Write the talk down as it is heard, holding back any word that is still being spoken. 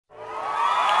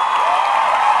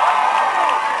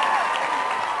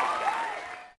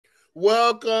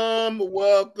Welcome.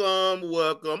 Over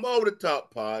the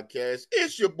Top Podcast.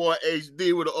 It's your boy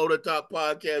HD with the Over the Top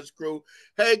Podcast crew.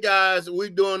 Hey guys,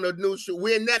 we doing a new show.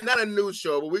 We're not a new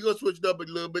show, but we're gonna switch it up a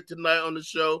little bit tonight on the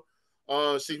show.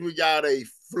 Since we got a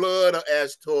flood of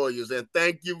Toyas, and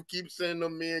thank you, keep sending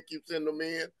them in.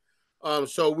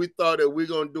 So we thought that we're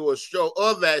gonna do a show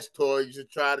of Toyas to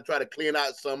try to clean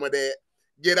out some of that,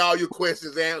 get all your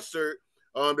questions answered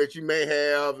that you may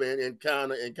have, and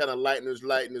kind of lighten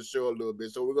the show a little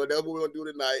bit. So that's what we're gonna do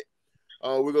tonight.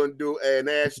 We're gonna do an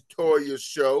Ask Toya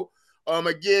show.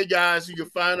 Again, guys, you can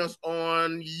find us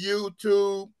on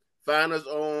YouTube, find us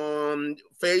on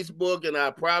Facebook and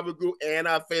our private group, and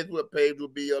our Facebook page will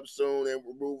be up soon and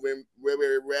we're moving very,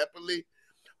 very rapidly.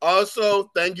 Also,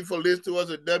 thank you for listening to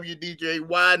us at WDJY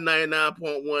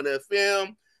 99.1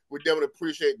 FM. We definitely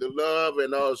appreciate the love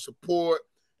and all the support.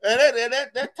 And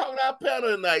that talking our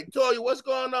panel tonight. Toya, what's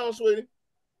going on, sweetie?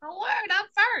 A word up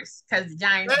first, because the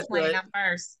Giants are playing up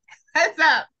first. What's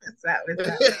up?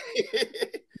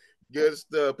 Good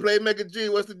stuff. Playmaker G,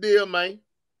 what's the deal, man?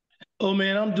 Oh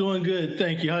man, I'm doing good.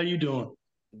 Thank you. How you doing?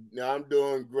 No, I'm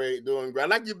doing great. I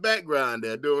like your background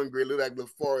there. Doing great. Look like the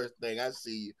forest thing. I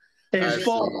see you. It's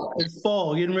fall. It's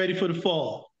fall. Getting ready for the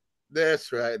fall.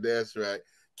 That's right.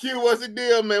 Q, what's the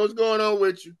deal, man? What's going on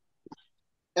with you?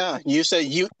 You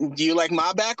said do you like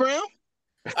my background?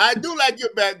 I do like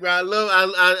your background.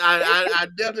 I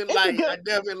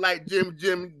definitely like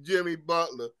Jimmy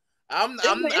Butler. I'm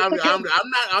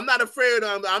not afraid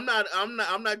of. I'm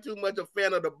not too much a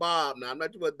fan of the Bob now. I'm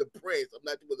not too much depressed. I'm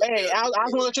not too much. Hey, I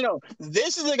want to let you know,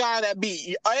 this is the guy that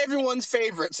beat everyone's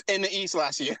favorites in the East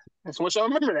last year. That's what y'all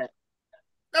remember that.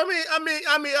 I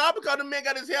mean, all because the man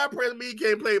got his hair pressed, but he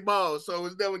can't play ball, so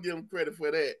it's never give him credit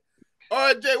for that. All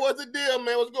right, Jay, what's the deal,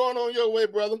 man? What's going on your way,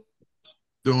 brother?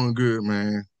 Doing good,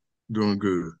 man. Doing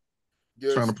good.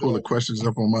 Trying to pull the questions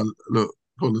up on my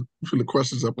pull the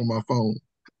questions up on my phone.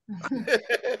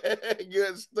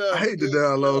 Good stuff. I hate to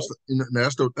download.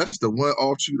 That's the one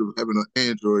offshoot of having an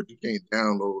Android. You can't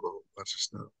download a whole bunch of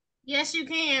stuff. Yes, you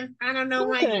can. I don't know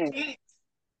why you can't.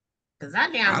 Because I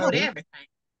download everything.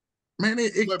 Man,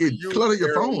 it clutter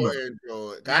your phone up.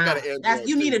 Android. I got an Android.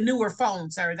 You need a newer phone,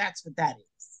 sir. That's what that is.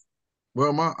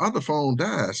 Well, my other phone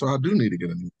died, so I do need to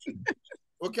get a new phone.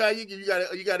 Okay, you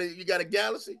got a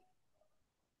Galaxy?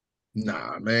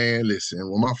 Nah, man. Listen,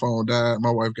 when my phone died,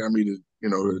 my wife got me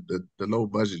the low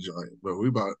budget joint. But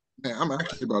I'm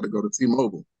actually about to go to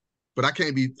T-Mobile, but I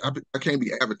can't be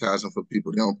advertising for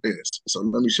people. They don't pay us. So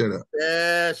let me shut up.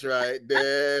 That's right.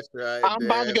 I'm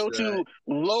about to go to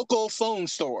local phone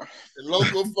store.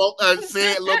 Local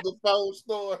phone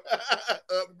store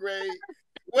upgrade.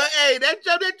 Well, hey, that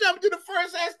jumped to the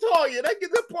first Ask Toya. That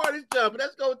gets the party jumping.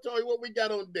 Let's go, Toya. What we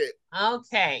got on deck?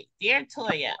 Okay, dear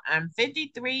Toya, I'm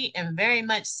 53 and very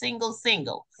much single.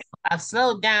 I've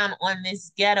slowed down on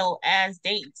this ghetto ass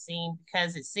dating scene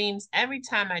because it seems every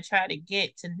time I try to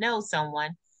get to know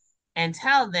someone and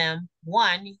tell them,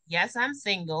 1, yes, I'm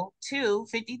single, 2,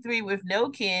 53 with no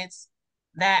kids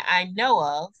that I know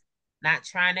of, not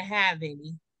trying to have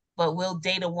any, but will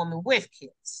date a woman with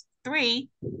kids. 3,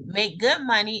 make good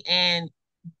money and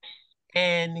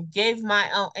give my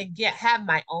own and have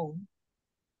my own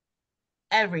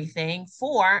everything.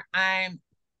 4, I'm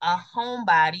a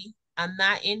homebody. I'm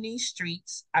not in these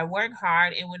streets. I work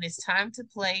hard, and when it's time to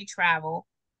I travel.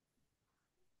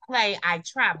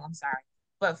 I'm sorry.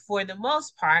 But for the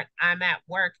most part, I'm at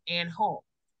work and home.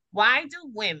 Why do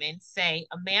women say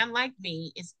a man like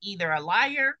me is either a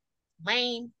liar,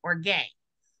 lame, or gay?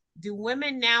 Do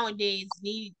women nowadays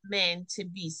need men to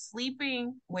be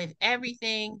sleeping with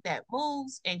everything that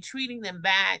moves and treating them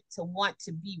bad to want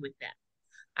to be with them?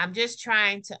 I'm just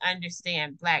trying to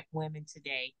understand Black women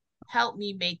today. Help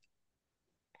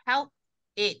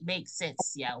it make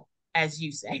sense, yo, as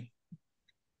you say.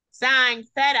 Sign,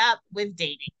 fed up with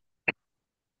dating.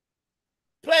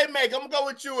 Playmaker, I'm gonna go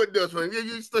with you with this one.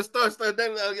 You start. Let's start the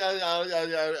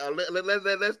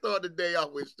day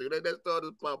off with you. Let's start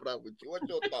this popping off with you. What's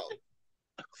your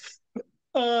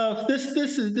thought? This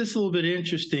is a little bit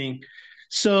interesting.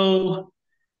 So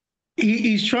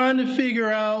he's trying to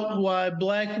figure out why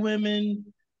Black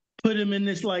women put him in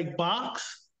this like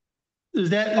box. Is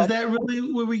that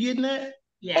really where we're getting at?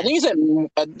 Yeah. I think he said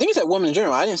women in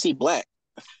general. I didn't see Black.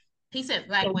 He said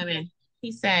Black women.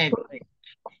 He said.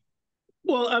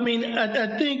 Well, I mean,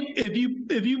 I think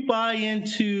if you buy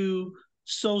into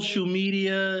social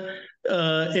media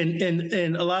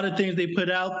and a lot of things they put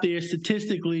out there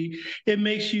statistically, it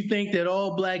makes you think that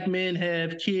all Black men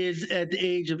have kids at the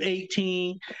age of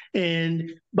 18,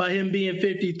 and by him being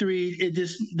 53, it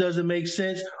just doesn't make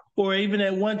sense. or even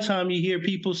at one time you hear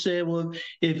people say, well,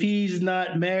 if he's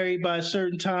not married by a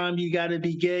certain time, he got to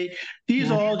be gay. These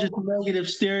are all just negative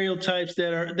stereotypes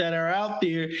that are out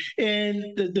there. And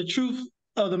the truth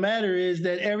of the matter is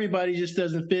that everybody just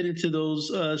doesn't fit into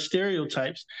those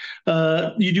stereotypes.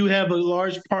 You do have a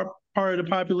large part of the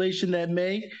population that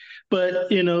may, but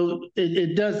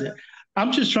it doesn't.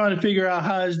 I'm just trying to figure out,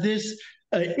 how is this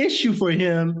an issue for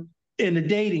him in the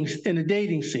dating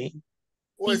scene?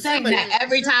 Well, He's saying that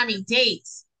every time he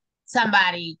dates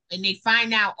somebody and they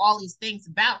find out all these things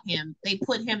about him, they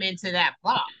put him into that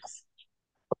box.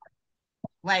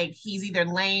 Like he's either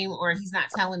lame, or he's not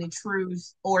telling the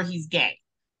truth, or he's gay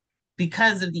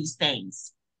because of these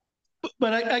things.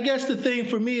 But I guess the thing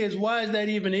for me is, why is that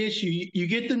even an issue? You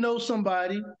get to know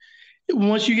somebody.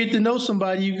 Once you get to know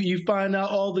somebody, you find out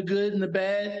all the good and the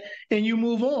bad, and you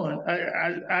move on.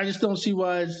 I just don't see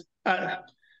why I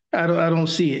don't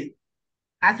see it.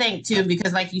 I think too,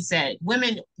 because like you said,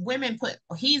 women put,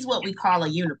 he's what we call a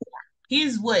unicorn.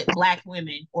 He's what Black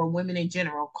women, or women in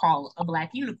general, call a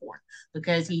Black unicorn,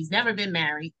 because he's never been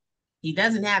married, he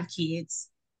doesn't have kids,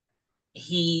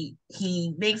 he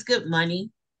makes good money,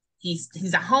 he's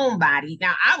a homebody.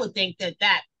 Now I would think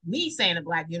that me saying a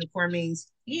Black unicorn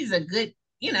means he's a good,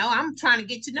 I'm trying to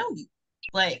get to know you.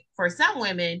 But for some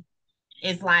women,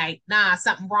 it's like, nah,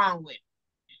 something wrong with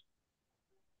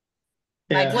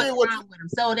him. Like, what's wrong with him?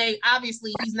 So they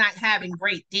obviously, he's not having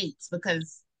great dates,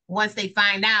 because once they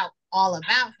find out all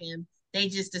about him, they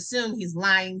just assume he's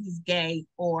lying, he's gay,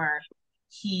 or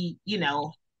he's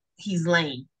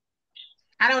lame.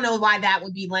 I don't know why that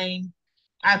would be lame.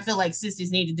 I feel like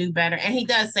sisters need to do better. And he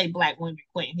does say Black women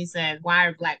quit. He says, why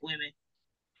are Black women?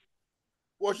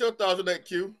 What's your thoughts on that,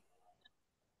 Q?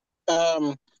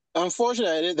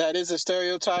 Unfortunately, that is a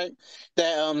stereotype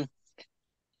that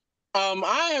I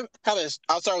am. How this?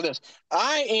 I'll start with this.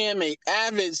 I am a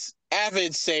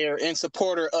avid sayer and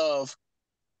supporter of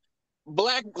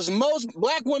most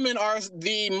Black women are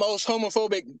the most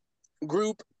homophobic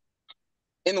group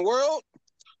in the world.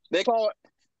 They call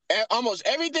it almost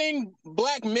everything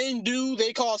Black men do,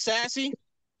 they call sassy.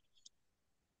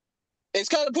 It's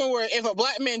kind of the point where if a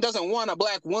Black man doesn't want a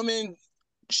Black woman,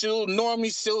 she'll normally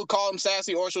still call him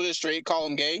sassy, or she'll just straight call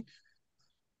him gay.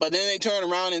 But then they turn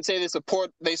around and say they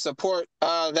support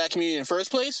that community in the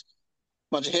first place.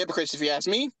 Bunch of hypocrites, if you ask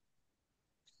me.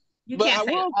 You can't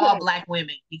say all Black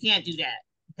women. You can't do that,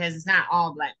 because it's not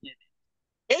all Black women.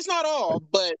 It's not all,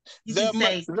 but the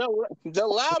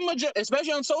loud majority,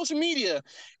 especially on social media,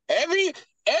 every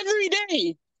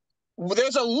day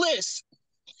there's a list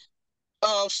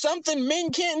of something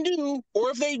men can't do, or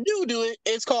if they do it,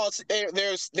 it's called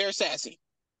they're sassy,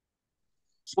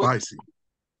 spicy.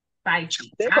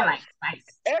 Spicy. I like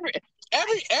spicy.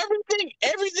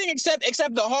 Everything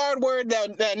except the hard word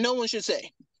that no one should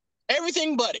say.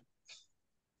 Everything but it.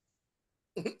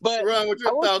 But Ron, what's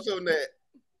your thoughts on that?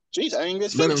 Jeez, I ain't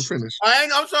get Let him finish.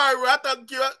 I'm sorry, Ron.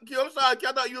 I'm sorry.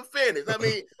 I thought you were finished. I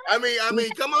mean,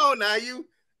 come on now, you.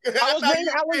 I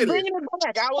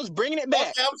was bringing it back.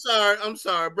 Okay, I'm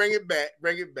sorry. Bring it back.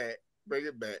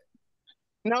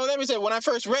 No, let me say, when I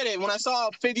first read it, when I saw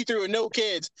 53 with no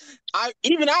kids, I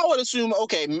would assume,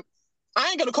 okay, I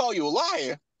ain't gonna call you a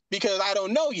liar because I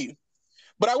don't know you.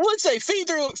 But I would say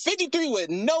 53 with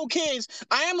no kids,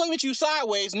 I am looking at you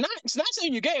sideways. It's not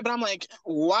saying you're gay, but I'm like,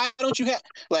 why don't you have,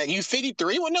 like, you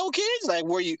 53 with no kids? Like,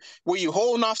 were you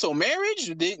holding off till marriage?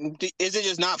 Is it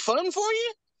just not fun for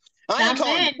you?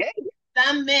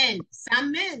 Some men,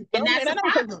 and that's a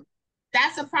problem.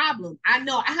 That's a problem. I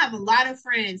know I have a lot of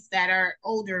friends that are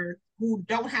older who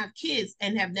don't have kids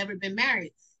and have never been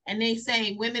married. And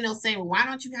women will say, well, why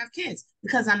don't you have kids?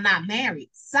 Because I'm not married.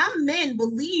 Some men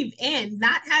believe in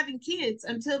not having kids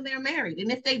until they're married.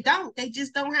 And if they don't, they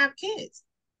just don't have kids.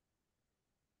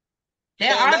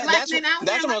 There are Black men out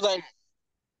there like that.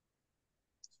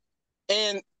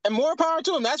 And more power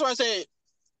to them. That's why I say,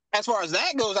 as far as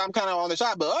that goes, I'm kind of on the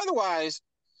side. But otherwise,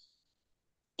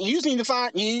 you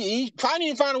probably need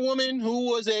to find a woman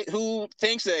who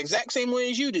thinks the exact same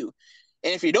way as you do.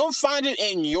 And if you don't find it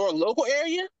in your local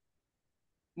area,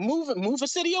 move a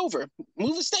city over,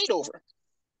 move a state over.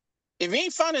 If you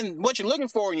ain't finding what you're looking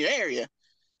for in your area,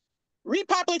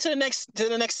 repopulate to the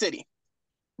next city.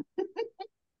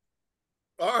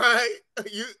 All right,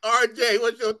 RJ,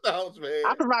 what's your thoughts, man?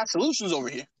 I provide solutions over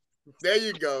here. There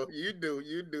you go. You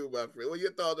do, my friend. What are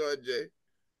your thoughts, RJ?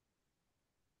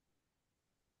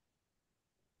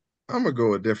 I'm gonna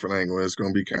go a different angle. It's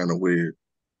gonna be kind of weird.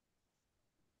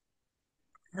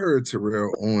 I heard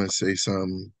Terrell Owens say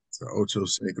something to Ocho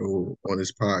Cinco on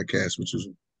his podcast, which was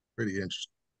pretty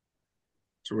interesting.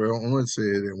 Terrell Owens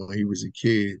said that when he was a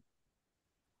kid,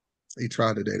 He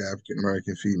tried to date African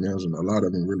American females, and a lot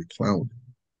of them really clowned him.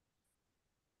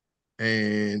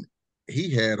 And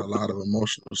he had a lot of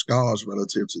emotional scars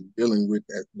relative to dealing with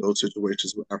those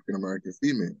situations with African American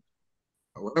females.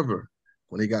 However,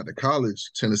 when he got to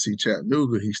college, Tennessee,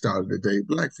 Chattanooga, he started to date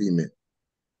black females.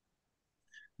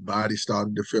 Body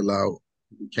started to fill out,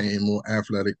 became more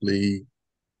athletically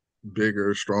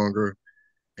bigger, stronger,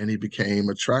 and he became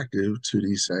attractive to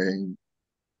these same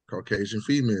Caucasian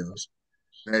females.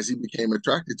 And as he became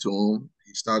attracted to them,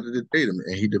 he started to date them,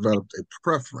 and he developed a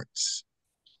preference.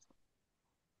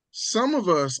 Some of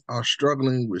us are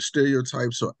struggling with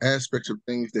stereotypes or aspects of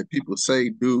things that people say,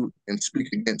 do, and speak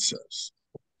against us.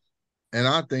 And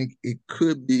I think it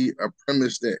could be a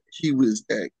premise that he was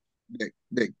that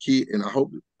kid, and I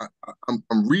hope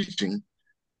I'm reaching,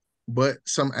 but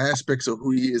some aspects of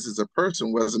who he is as a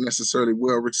person wasn't necessarily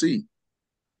well received.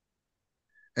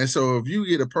 And so if you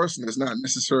get a person that's not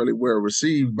necessarily well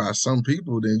received by some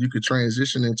people, then you could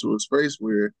transition into a space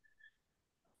where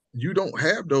you don't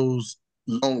have those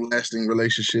long-lasting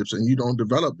relationships and you don't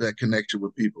develop that connection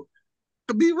with people.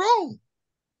 Could be wrong.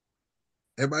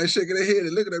 Everybody's shaking their head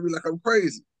and looking at me like I'm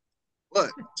crazy.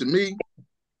 But to me,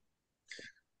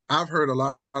 I've heard a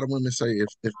lot of women say if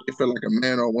they feel like a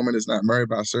man or a woman is not married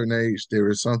by a certain age, there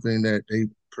is something that they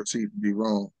perceive to be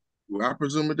wrong. Do I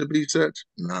presume it to be such?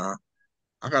 Nah.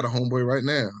 I got a homeboy right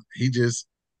now.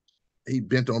 He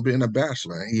bent on being a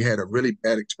bachelor. And he had a really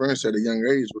bad experience at a young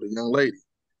age with a young lady.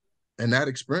 And that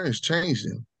experience changed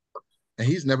him. And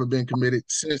he's never been committed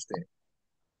since then.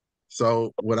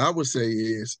 So what I would say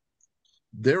is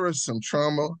there is some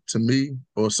trauma to me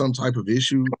or some type of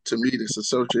issue to me that's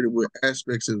associated with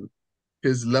aspects of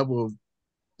his level of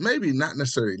maybe not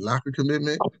necessarily lack of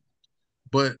commitment,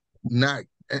 but not,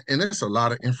 and that's a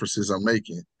lot of emphasis I'm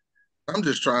making. I'm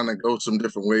just trying to go some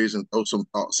different ways and throw some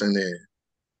thoughts in there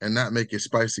and not make it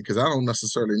spicy because I don't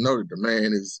necessarily know that the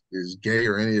man is gay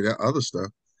or any of that other stuff.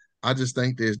 I just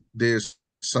think there's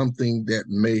something that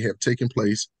may have taken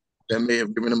place that may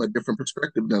have given him a different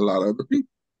perspective than a lot of other people.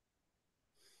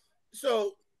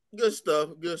 So good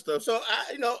stuff, good stuff. So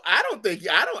I don't think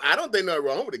nothing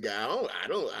wrong with the guy. I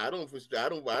don't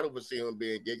foresee him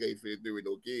being gay 53 with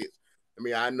no kids. I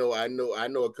mean, I know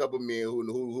a couple men who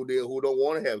don't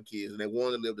want to have kids and they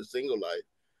want to live the single life.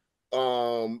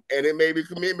 And it may be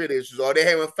commitment issues, or they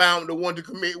haven't found the one to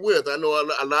commit with. I know a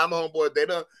lot of my homeboys, they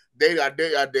done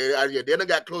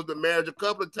got close to marriage a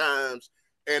couple of times,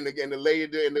 and the lady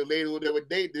who they would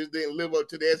date just didn't live up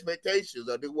to the expectations,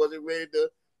 or they wasn't ready to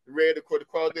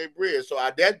cross their bridge. So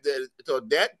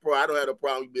that part, I don't have a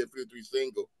problem with being 53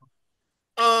 single.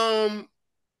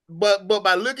 But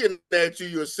by looking at you,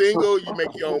 you're single, you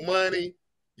make your own money,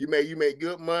 you make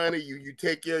good money, you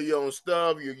take care of your own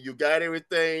stuff, you got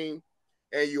everything,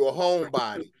 and you're a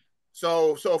homebody.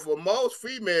 So for most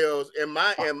females, in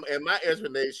my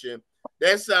explanation,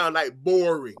 that sounds like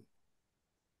boring.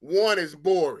 One is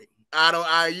boring.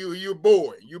 You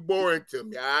boring. You boring to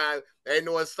me. Ain't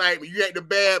no excitement. You ain't the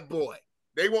bad boy.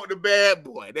 They want the bad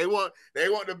boy. They want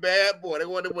the bad boy. They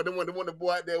want the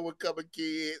boy out there with a couple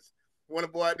kids. Want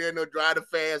to go out there and drive the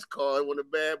fast car. Want the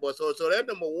bad boy. So that's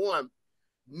number one.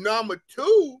 Number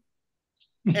two,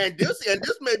 and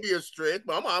this may be a stretch,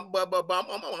 but I'm gonna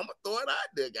throw it out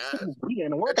there, guys. We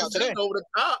getting a workout today. Over the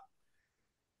top.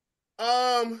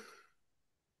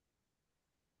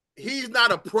 He's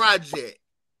not a project.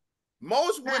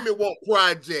 Most women want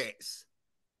projects.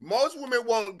 Most women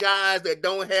want guys that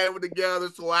don't have it together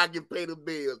so I can pay the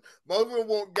bills. Most women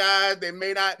want guys that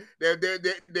may not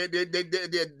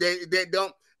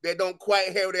that don't quite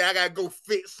have it. I gotta go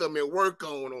fix them and work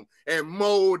on them and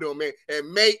mold them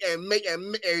and make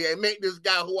this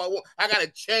guy who I want. I gotta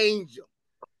change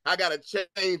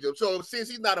him. So since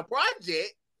he's not a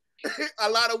project, a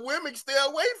lot of women stay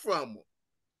away from him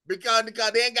because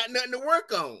they ain't got nothing to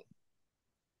work on.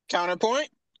 Counterpoint.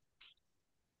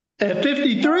 At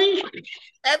 53? Yeah,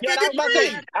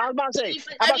 I was about to say.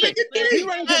 If you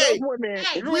run into those women,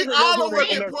 we all are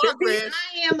work in progress.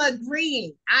 I am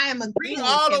agreeing. We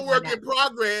all are work in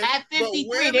progress. At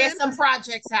 53, there's some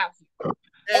projects out here.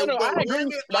 And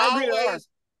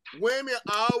women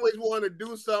always want to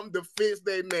do something to fix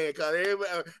their man. Cause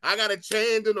I gotta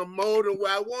change in the mold and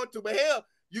where I want to. But hell,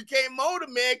 you can't mold a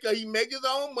man because he make his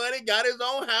own money, got his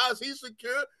own house, he's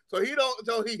secure. So he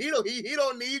don't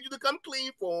need you to come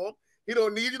clean for him. He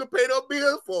don't need you to pay no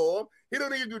bills for him. He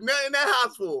don't need you to do nothing in that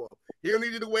house for him. He don't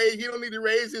need you to wait. He don't need to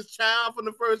raise his child from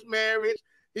the first marriage.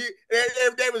 There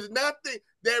is nothing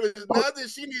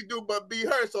she needs to do but be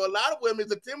her. So a lot of women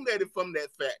is intimidated from that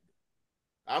fact.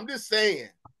 I'm just saying.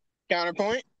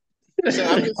 Counterpoint. So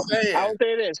I'm just I saying. will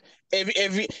say this: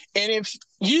 if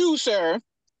you, sir,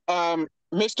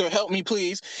 Mister, help me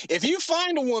please, if you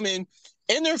find a woman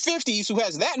in their 50s who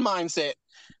has that mindset,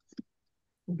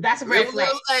 That's a red flag.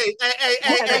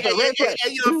 that's a red flag.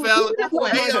 Hey, young fella. That's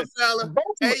what. Hey, young fella.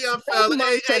 Hey, young Both fella.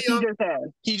 mindsets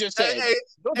he just Hey, said. hey,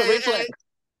 Those are hey, red hey, flags.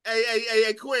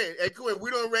 hey, Quinn. Hey, Quinn, we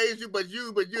don't raise you, but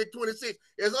you're 26.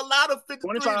 There's a lot of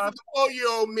 53 and 25.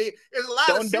 54-year-old men. There's a lot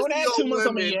of Don't add 2 60-year-old months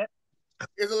on me women. yet.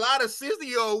 There's a lot of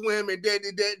 60-year-old women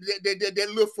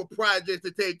that look for projects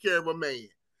to take care of a man.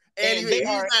 And And they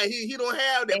are he don't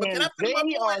have that. But can I finish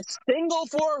my are point? single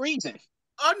for a reason.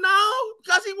 Oh no,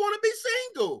 because he want to be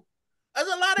single. There's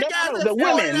a lot of guys No, that the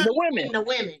feel women, that. the women. The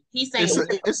women. He's saying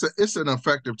It's an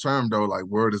effective term though. Like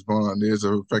word is bond is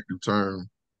an effective term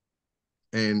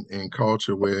in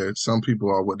culture where some people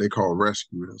are what they call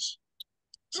rescuers.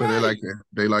 So Right.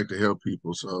 they like to help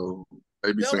people. So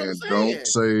they be That's what I'm saying, "Don't saying.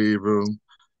 save them.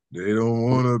 They don't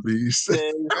want to be saved."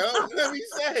 Let me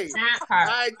say. that part.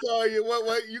 I tell you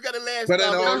what you got the last But in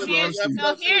thought. all So honesty,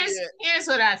 here's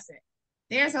what I said.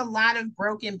 There's a lot of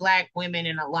broken black women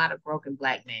and a lot of broken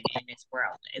black men in this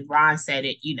world. And Ron said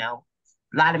it, a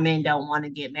lot of men don't want to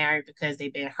get married because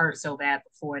they've been hurt so bad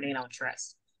before they don't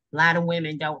trust. A lot of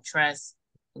women don't trust.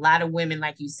 A lot of women,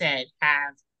 like you said,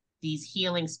 have these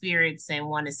healing spirits and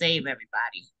want to save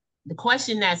everybody. The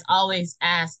question that's always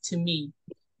asked to me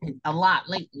a lot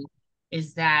lately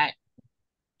is that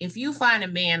if you find a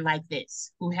man like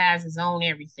this who has his own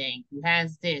everything, who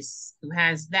has this, who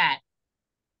has that,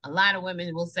 a lot of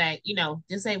women will say,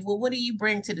 just say, well, what do you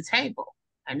bring to the table?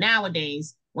 And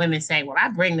nowadays, women say, well, I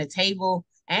bring the table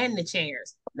and the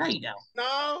chairs. No, you don't.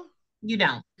 No. You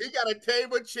don't. He got a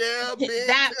table, chair, That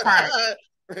bench.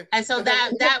 part. And so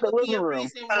that would be a room.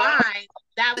 reason why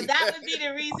that would be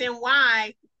the reason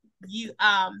why you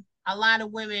a lot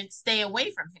of women stay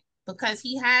away from him because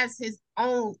he has his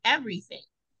own everything.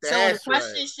 So the That's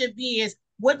question right. should be is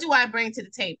what do I bring to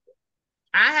the table?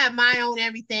 I have my own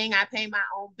everything. I pay my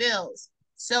own bills.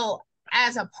 So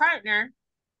as a partner,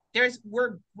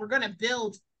 we're gonna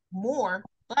build more,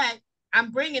 but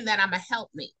I'm bringing that I'm a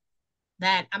helpmate.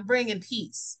 That I'm bringing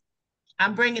peace.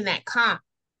 I'm bringing that calm.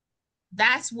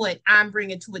 That's what I'm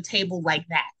bringing to a table like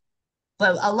that.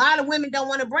 But a lot of women don't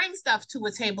want to bring stuff to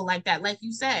a table like that. Like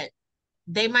you said,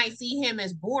 they might see him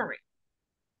as boring.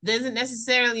 Doesn't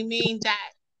necessarily mean that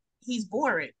he's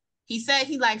boring. He said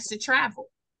he likes to travel.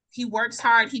 He works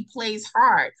hard, he plays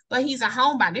hard, but he's a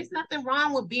homebody. There's nothing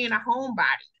wrong with being a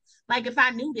homebody. Like if I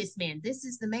knew this man, this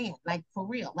is the man, like for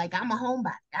real. Like I'm a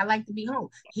homebody. I like to be home.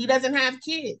 He doesn't have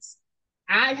kids.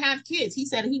 I have kids. He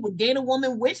said he would date a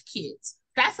woman with kids.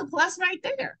 That's a plus right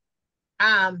there.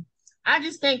 Um, I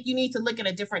just think you need to look at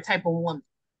a different type of woman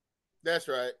That's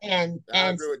right. and I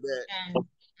and agree with that.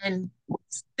 and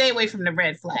stay away from the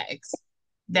red flags.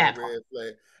 That part. Red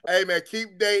flag. Hey man,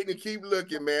 keep dating and keep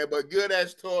looking, man. But good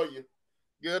as Toya.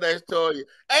 Good as Toya.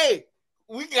 Hey,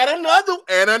 we got another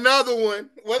one.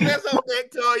 What's that on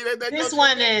that Toya?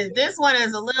 This one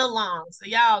is a little long, so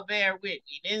y'all bear with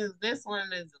me. This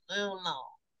one is a little long.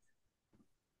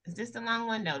 Is this the long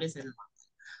one? No, this isn't long.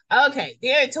 Okay,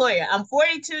 dear Toya, I'm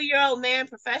 42-year-old man,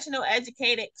 professional,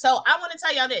 educated. So I want to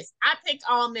tell y'all this. I picked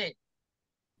all men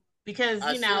because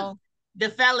the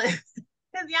fellas,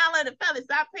 because y'all are the fellas.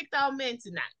 So I picked all men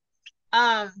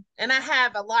tonight. And I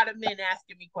have a lot of men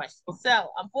asking me questions. So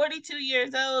I'm 42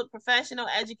 years old, professional,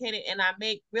 educated, and I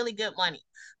make really good money.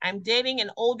 I'm dating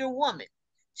an older woman.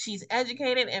 She's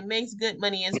educated and makes good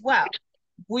money as well.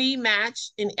 We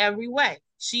match in every way.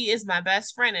 She is my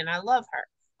best friend and I love her.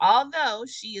 Although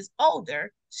she is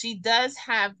older, she does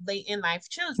have late in life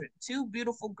children, two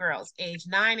beautiful girls, aged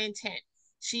 9 and 10.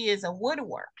 She is a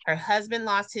widower. Her husband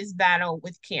lost his battle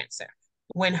with cancer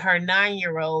when her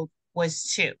 9-year-old was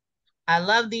 2. I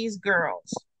love these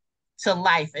girls to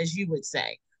life, as you would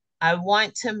say. I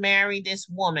want to marry this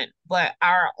woman, but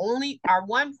our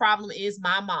one problem is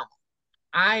my mama.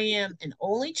 I am an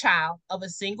only child of a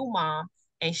single mom,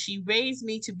 and she raised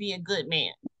me to be a good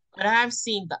man. But I've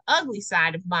seen the ugly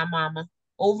side of my mama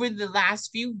over the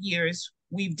last few years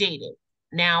we've dated.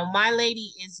 Now, my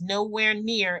lady is nowhere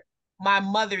near my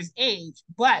mother's age,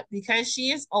 but because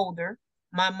she is older,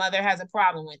 my mother has a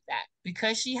problem with that.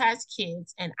 Because she has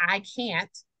kids and I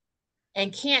can't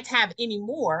have any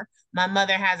more, my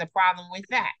mother has a problem with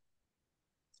that.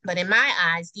 But in my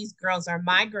eyes, these girls are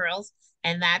my girls,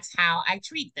 and that's how I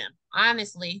treat them.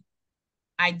 Honestly,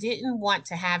 I didn't want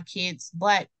to have kids,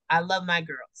 but I love my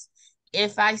girls.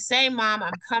 If I say, Mom,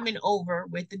 I'm coming over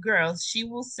with the girls, she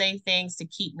will say things to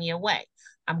keep me away.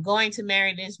 I'm going to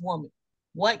marry this woman.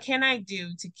 What can I do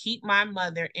to keep my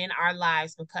mother in our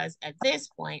lives? Because at this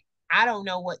point, I don't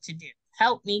know what to do.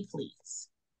 Help me, please.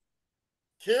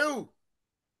 Q.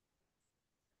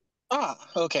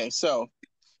 Okay. So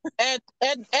at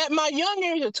my young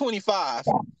age of 25,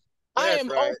 I That's am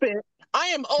right. open. I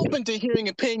am open to hearing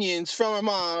opinions from my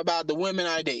mom about the women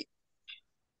I date.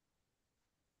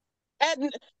 At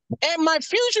my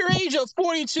future age of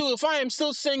 42, if I am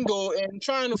still single and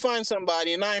trying to find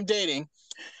somebody and I am dating,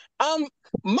 um,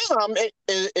 mom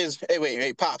hey,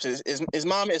 wait, pops, is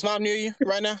mom near you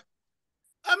right now?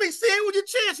 I mean, say it with your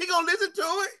chest. He gonna listen to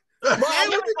it. Well, Say it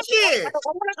with your chest. I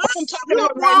want to come talking to You a her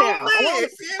right grown now. man.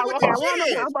 Say it with Okay, your I want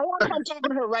chest. to come talking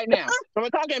to her right now. Am I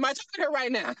talking to her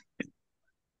right now?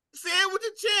 Say it with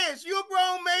your chest. You a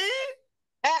grown man.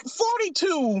 At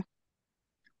 42,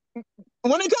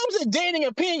 when it comes to dating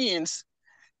opinions,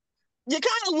 you're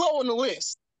kind of low on the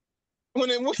list. For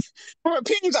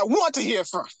opinions I want to hear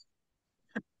from.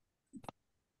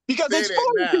 Because Say it's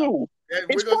that now. 42. We're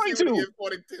It's gonna see when he 42. gets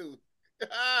 42.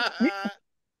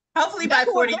 Hopefully by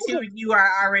 42 you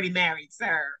are already married,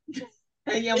 sir.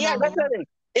 And your Yeah, mama. that's the thing.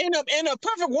 In a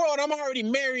perfect world, I'm already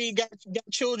married, got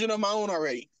children of my own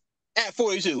already at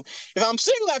 42. If I'm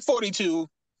single at 42,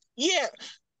 yeah,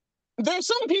 there's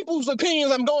some people's opinions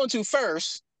I'm going to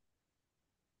first.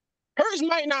 Hers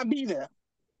might not be there.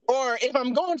 Or if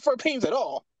I'm going for opinions at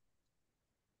all,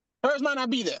 hers might not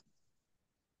be there.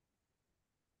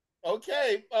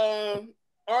 Okay.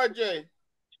 RJ.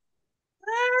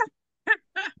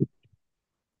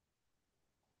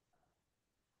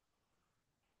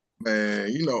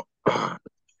 Man,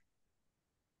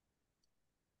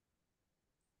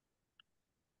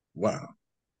 wow.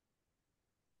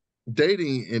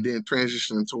 Dating and then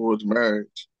transitioning towards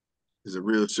marriage is a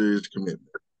real serious commitment.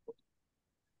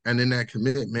 And in that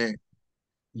commitment,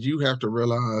 you have to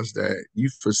realize that you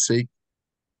forsake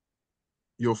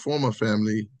your former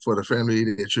family for the family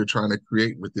that you're trying to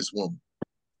create with this woman.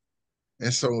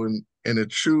 And so in a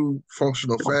true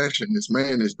functional fashion, this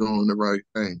man is doing the right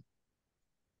thing.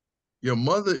 Your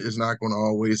mother is not going to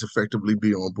always effectively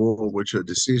be on board with your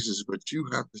decisions, but you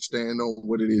have to stand on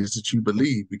what it is that you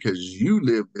believe because you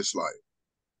live this life.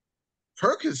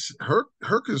 Her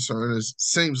concern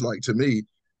seems like to me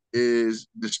is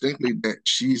distinctly that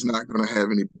she's not going to have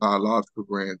any biological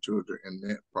grandchildren, and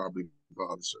that probably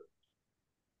bothers her.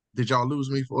 Did y'all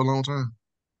lose me for a long time?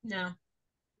 No.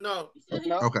 No.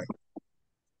 No. Okay.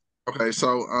 Okay.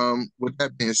 So, with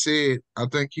that being said, I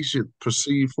think he should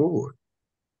proceed forward.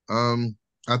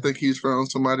 I think he's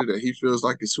found somebody that he feels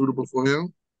like is suitable for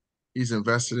him. He's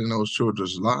invested in those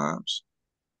children's lives.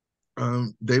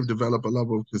 They've developed a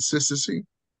level of consistency.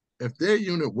 If their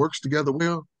unit works together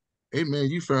well, hey man,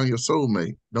 you found your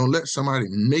soulmate. Don't let somebody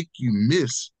make you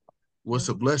miss what's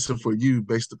a blessing for you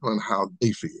based upon how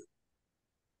they feel.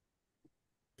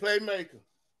 Playmaker.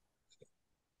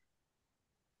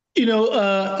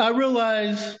 I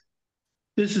realize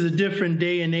this is a different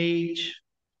day and age,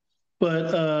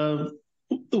 but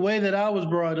the way that I was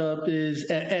brought up is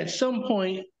at some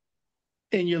point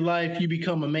in your life, you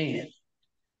become a man.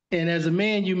 And as a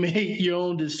man, you make your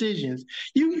own decisions.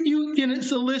 You can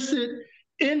solicit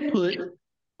input,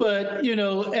 but at the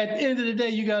end of the day,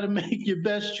 you got to make your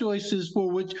best choices for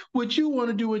what you want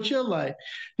to do with your life.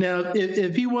 Now,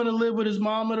 if he want to live with his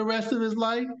mama the rest of his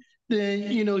life, then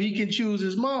he can choose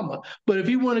his mama. But if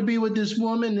he want to be with this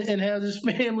woman and have his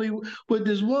family with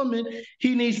this woman,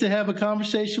 he needs to have a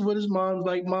conversation with his mom.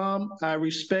 Like, Mom, I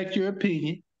respect your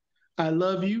opinion. I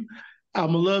love you. I'm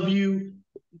gonna love you.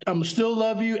 I'm gonna still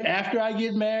love you after I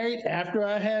get married, after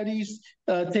I have these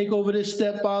take over this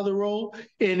stepfather role.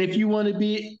 And if you want to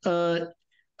be a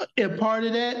part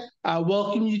of that, I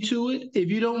welcome you to it. If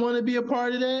you don't want to be a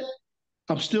part of that,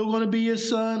 I'm still going to be your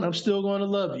son. I'm still going to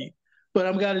love you, but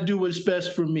I'm got to do what's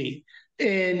best for me.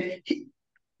 And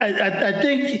I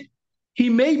think he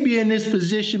may be in this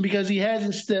position because he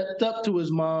hasn't stepped up to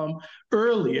his mom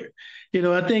earlier.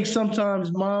 I think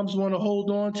sometimes moms want to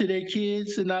hold on to their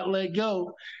kids and not let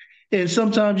go. And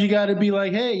sometimes you got to be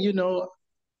like, hey, you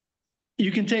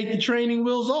can take the training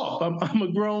wheels off. I'm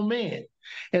a grown man.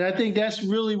 And I think that's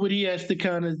really what he has to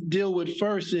kind of deal with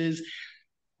first is,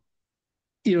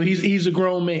 he's a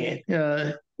grown man.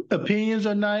 Opinions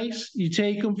are nice. You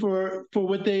take them for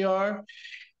what they are,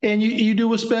 and you do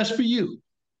what's best for you.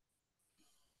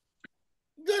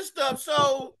 Good stuff.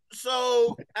 And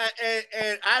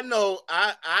I know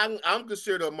I'm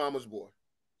considered a mama's boy.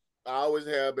 I always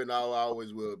have been. I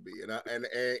always will be. And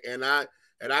I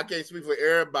can't speak for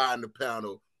everybody in the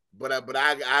panel, but I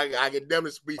can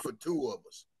definitely speak for two of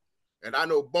us. And I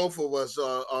know both of us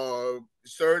are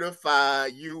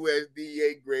certified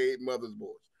USDA grade mother's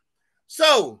boys.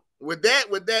 So with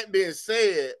that being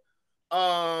said,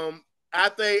 I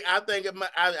think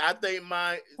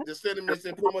my the sentiments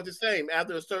are pretty much the same.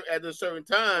 After a certain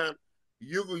time,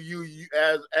 you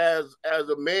as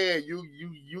a man,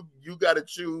 you got to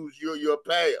choose your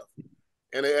path,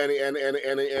 and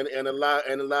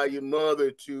allow your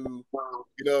mother to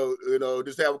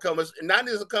just have a conversation, not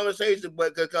just a conversation,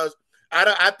 but because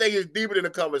I think it's deeper than a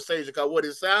conversation. Because what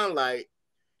it sounds like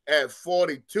at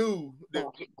 42, the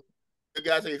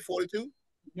guy say 42.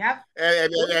 Yep.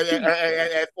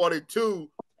 At 42,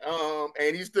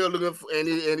 and he's still looking for, and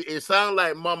it sounds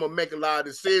like mama make a lot of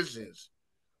decisions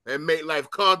and make life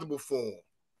comfortable for him.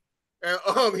 And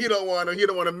he don't want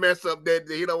to mess up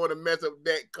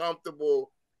that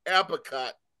comfortable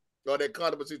apricot or that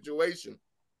comfortable situation.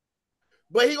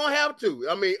 But he gonna have to.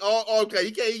 I mean, okay,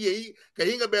 he can't. He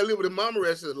ain't gonna be able to live with his mama the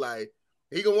rest of his life.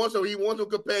 He wants some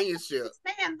companionship. This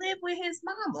man live with his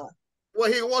mama. Well,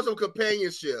 he can want some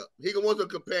companionship. He can want some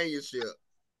companionship.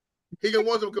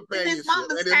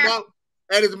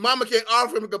 And his mama can't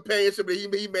offer him companionship that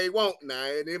he may want now.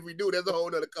 And if we do, there's a whole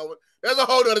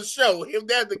other show. If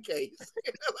that's the case.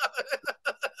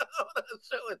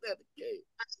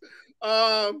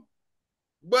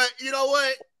 But you know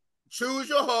what? Choose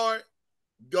your heart.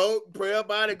 Go pray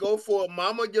about it. Go for it.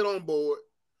 Mama, get on board.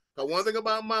 Cause one thing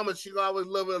about mama, she always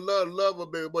love her,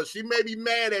 baby. But she may be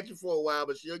mad at you for a while,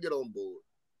 but she'll get on board.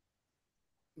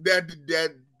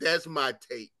 That's my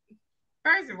take.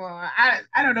 First of all, I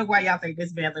don't know why y'all think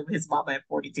this man lived with his mama at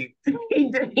 42.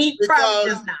 he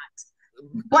probably does not.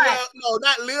 But no,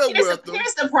 not live with them.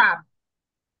 Here's the problem.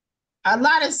 A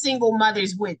lot of single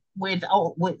mothers with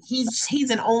he's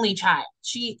an only child.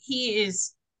 He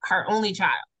is her only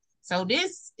child. So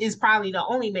this is probably the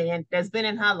only man that's been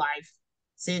in her life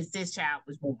since this child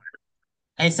was born.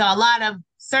 And so a lot of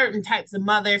certain types of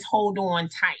mothers hold on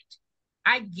tight.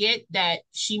 I get that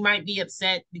she might be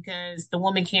upset because the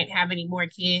woman can't have any more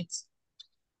kids.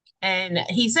 And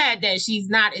he said that she's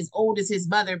not as old as his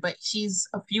mother, but she's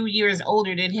a few years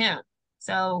older than him.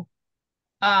 So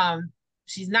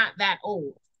she's not that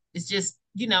old. It's just,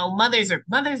 mothers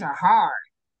are hard.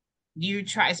 You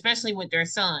try, especially with their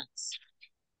sons.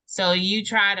 So you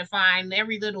try to find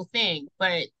every little thing,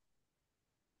 but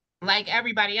like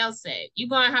everybody else said, you're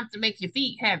gonna have to make your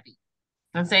feet heavy.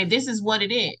 I'm saying this is what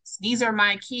it is. These are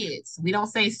my kids. We don't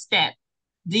say step.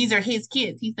 These are his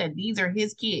kids. He said these are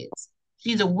his kids.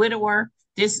 She's a widower.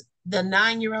 The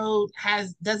 9-year-old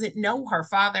doesn't know her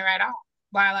father at all.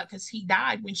 Why? Because he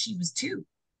died when she was 2.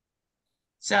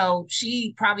 So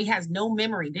she probably has no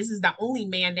memory. This is the only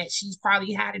man that she's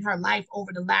probably had in her life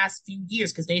over the last few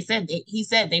years, because he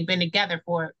said they've been together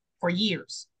for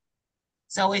years.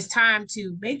 So it's time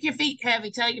to make your feet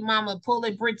heavy. Tell your mama, pull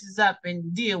the britches up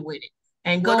and deal with it.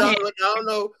 And go ahead. I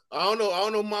don't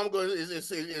know. Mama going to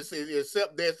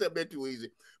accept that too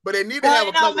easy. But they need to have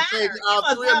a conversation.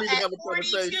 All three of them need to have a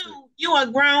conversation. You a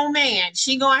grown man.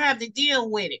 She gonna have to deal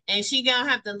with it, and she gonna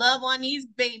have to love on these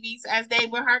babies as they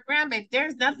were her grandbaby.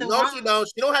 There's nothing wrong. No, she don't.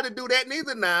 She don't have to do that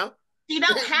neither now. She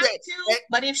don't have to.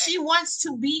 But if she wants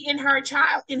to be in her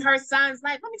son's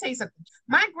life, let me tell you something.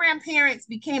 My grandparents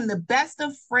became the best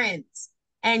of friends.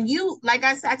 And like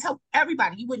I said, I tell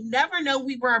everybody, you would never know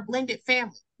we were a blended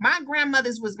family. My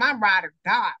grandmother's was my ride or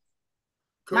die.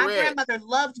 Correct. My grandmother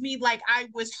loved me like I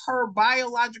was her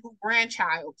biological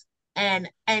grandchild. And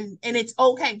it's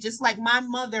okay. Just like my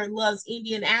mother loves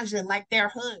Indian Azure like their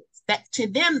hoods. That to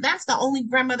them, that's the only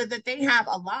grandmother that they have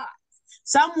alive.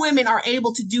 Some women are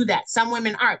able to do that. Some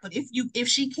women aren't. But if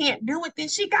she can't do it, then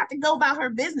she got to go about her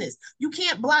business. You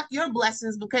can't block your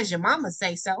blessings because your mama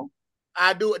say so.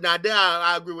 I do it now.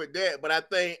 I agree with that, but I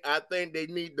think they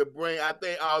need to bring. I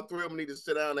think all three of them need to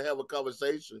sit down and have a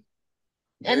conversation.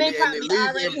 And they probably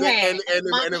already had.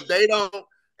 And if they don't,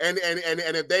 and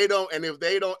if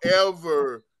they don't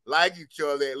ever like each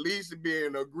other, at least be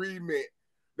in agreement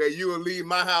that you will leave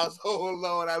my household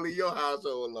alone, I leave your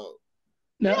household alone.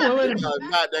 Now,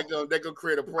 not they're gonna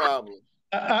create a problem.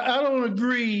 I don't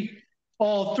agree.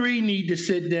 All three need to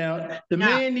sit down. The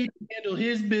man needs to handle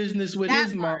his business with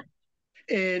his mom.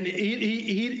 And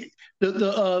the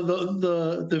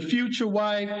future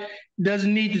wife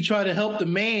doesn't need to try to help the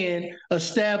man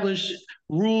establish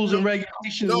rules and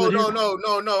regulations. No.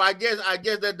 I guess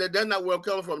that's not where I'm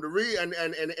coming from. The reason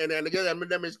and again,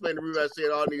 let me explain the reason I said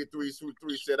all need three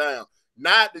sit down.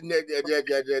 Not that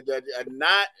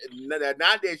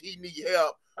he need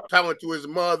help talking to his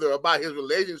mother about his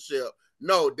relationship.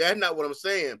 No, that's not what I'm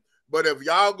saying. But if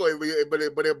y'all go, if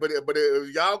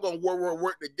y'all gonna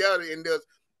work together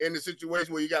in the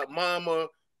situation where you got mama,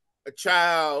 a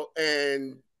child,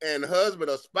 and husband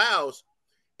or spouse,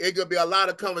 it could be a lot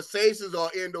of conversations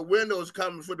or in the windows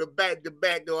coming from the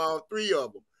back to all three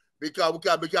of them. Because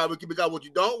what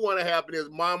you don't want to happen is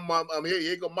mom, I'm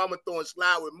here go mama throwing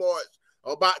slide with Morris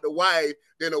about the wife,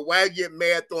 then the wife get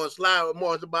mad throwing slide with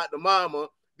Morris about the mama,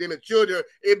 then the children,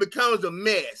 it becomes a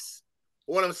mess.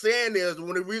 What I'm saying is,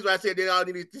 when the reason I said they all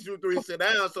need to 2, 3 sit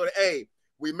down, so that hey,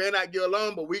 we may not get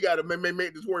along, but we got to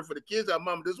make this work for the kids. Our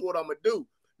mama, this is what I'm gonna do.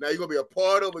 Now you're gonna be a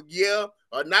part of a year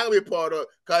or not gonna be a part of.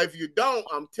 Because if you don't,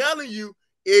 I'm telling you,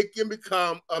 it can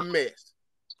become a mess.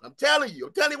 I'm telling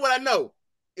you what I know.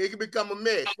 It can become a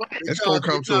mess. It's gonna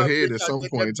come to a head at some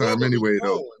point in time anyway,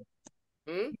 though.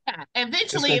 Yeah.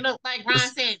 Eventually, it'll, like Ron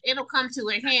said, it'll come to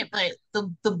a head. But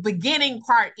the beginning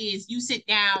part is you sit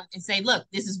down and say, "Look,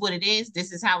 this is what it is.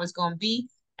 This is how it's going to be,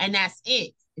 and that's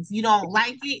it. If you don't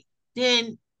like it,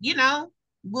 then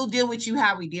we'll deal with you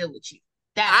how we deal with you."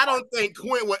 I don't think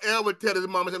Quint will ever tell his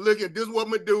mama, "Look, at this is what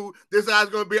I'm gonna do. This is how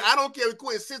it's gonna be." I don't care if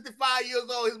Quint's 65 years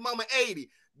old, his mama 80.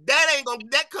 That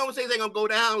conversation ain't gonna go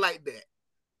down like that.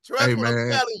 Trust what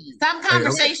I'm telling you. Some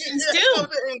conversations do.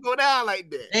 Ain't go down like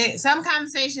that. Some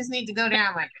conversations need to go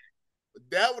down like that.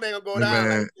 That one ain't gonna go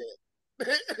down like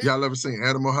that. Y'all ever seen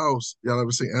Animal House?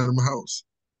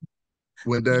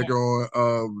 When they're going,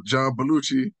 John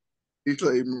Belushi, he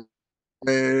played,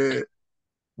 "Man,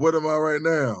 what am I right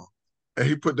now?" And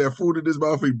he put that food in his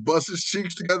mouth, he busts his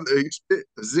cheeks together, and he spit.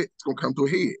 That's it. It's gonna come to a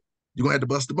head. You're gonna have to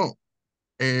bust the bone.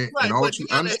 And in all true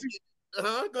honesty,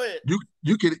 go ahead.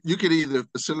 You could either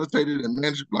facilitate it and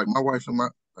manage it, like my wife and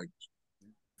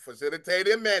facilitate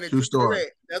and manage. True story.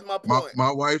 Correct. That's my point.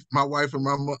 My wife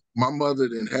and my mother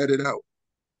then had it out,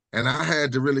 and I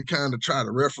had to really kind of try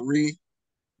to referee.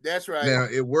 That's right. Now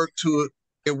it worked to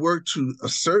a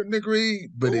certain degree,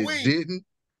 but it didn't.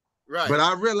 Right. But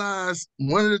I realized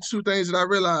one of the two things that I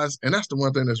realized, and that's the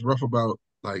one thing that's rough about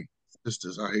like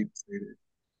sisters. I hate to say that.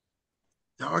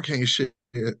 Y'all can't share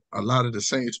a lot of the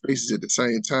same spaces at the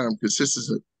same time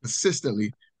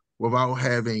consistently without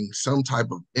having some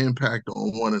type of impact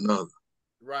on one another.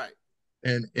 Right.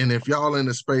 And if y'all in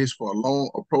a space for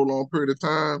a prolonged period of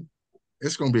time,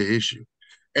 it's gonna be an issue.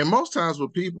 And most times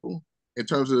with people, in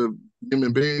terms of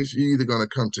human beings, you're either gonna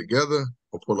come together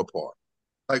or pull apart.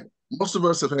 Like most of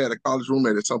us have had a college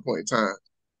roommate at some point in time,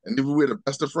 and either we're the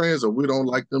best of friends or we don't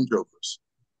like them jokers.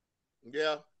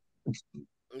 Yeah.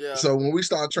 Yeah. So when we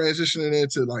start transitioning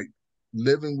into like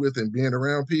living with and being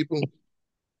around people,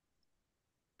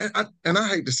 and I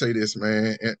hate to say this,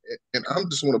 man, and I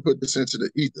just want to put this into the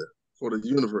ether for the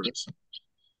universe.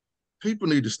 People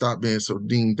need to stop being so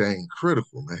ding-dang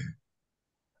critical, man.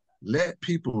 Let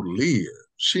people live.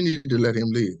 She need to let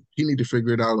him live. He need to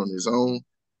figure it out on his own.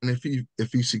 And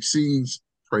if he succeeds,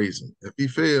 praise him. If he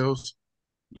fails,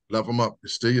 love him up.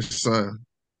 It's still your son.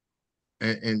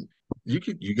 And you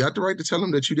got the right to tell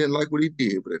him that you didn't like what he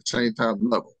did, but at the same time,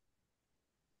 love him.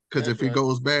 Because if it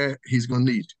goes bad, he's gonna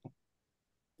need you.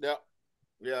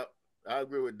 Yeah, I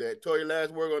agree with that. Toya,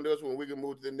 last word on this one. We can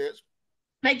move to the next.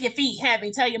 Make your feet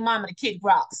happy. Tell your mama to kick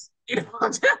rocks. Hey,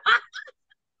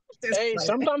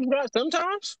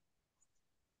 sometimes.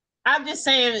 I'm just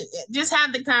saying, just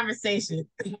have the conversation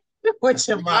with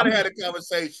your mom. You gotta have a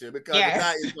conversation because the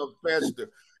guy is so festive.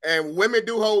 And women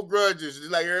do hold grudges,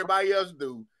 just like everybody else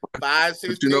do. 5,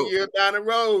 6, 10 years down the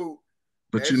road.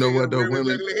 But you know what though,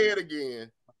 women head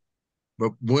again.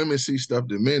 But women see stuff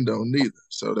that men don't neither.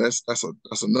 So that's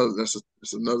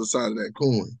another side of that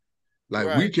coin.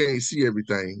 Like we can't see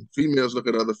everything. Females look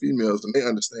at other females and they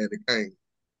understand the game.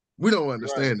 We don't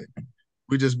understand it.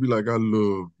 We just be like, I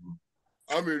love you.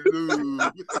 I'm in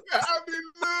love. I'm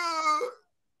in love.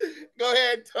 Go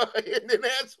ahead, Toya, and then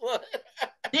that's what.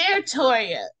 Dear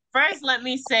Toya, first let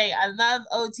me say I love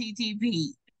OTTP.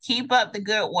 Keep up the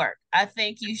good work. I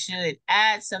think you should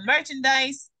add some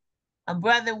merchandise. A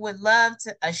brother would love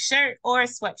a shirt or a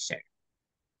sweatshirt.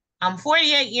 I'm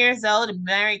 48 years old and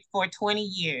married for 20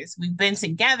 years. We've been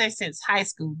together since high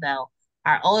school, though.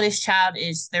 Our oldest child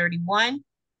is 31.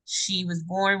 She was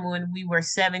born when we were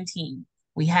 17.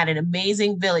 We had an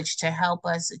amazing village to help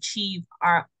us achieve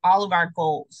all of our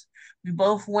goals. We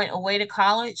both went away to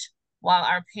college while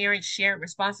our parents shared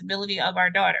responsibility of our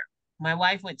daughter. My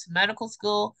wife went to medical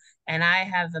school and I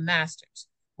have a master's.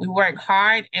 We work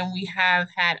hard and we have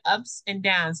had ups and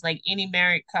downs like any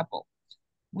married couple.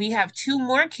 We have 2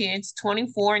 more kids,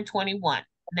 24 and 21.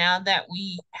 Now that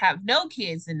we have no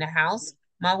kids in the house,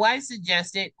 my wife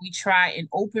suggested we try an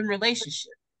open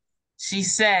relationship. She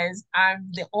says I'm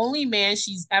the only man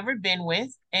she's ever been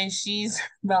with, and she's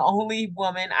the only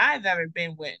woman I've ever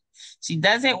been with. She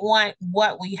doesn't want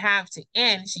what we have to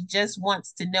end. She just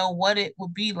wants to know what it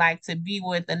would be like to be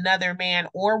with another man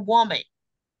or woman.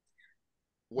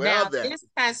 Well, Now, then. this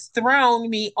has thrown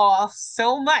me off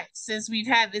so much since we've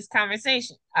had this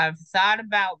conversation. I've thought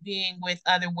about being with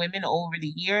other women over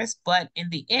the years, but in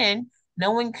the end,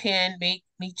 no one can make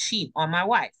me cheat on my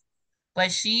wife.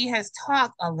 But she has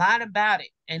talked a lot about it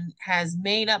and has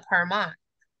made up her mind.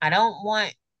 I don't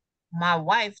want my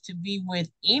wife to be with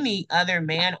any other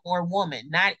man or woman,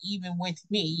 not even with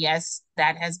me. Yes,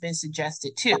 that has been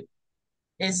suggested too.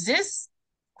 Is this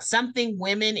something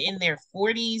women in their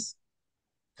 40s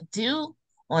do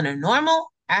on a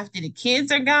normal after the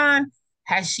kids are gone?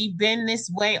 Has she been this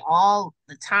way all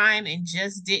the time and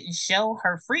just didn't show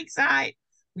her freak side?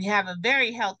 We have a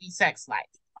very healthy sex life.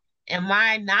 Am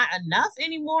I not enough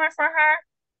anymore for her?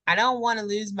 I don't want to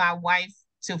lose my wife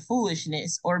to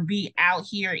foolishness or be out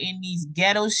here in these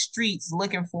ghetto streets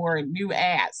looking for a new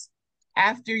ass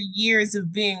after years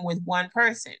of being with one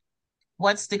person.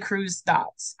 What's the crew's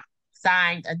thoughts?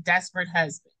 Signed, a desperate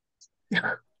husband.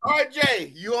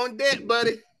 RJ, you on deck,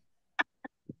 buddy?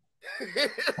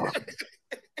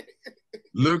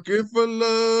 Looking for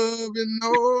love in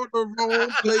all the wrong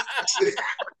places.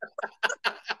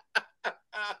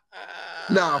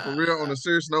 Nah, for real. On a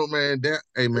serious note, man,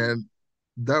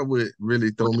 that would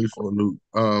really throw me for a loop.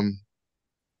 And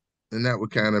that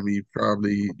would kind of be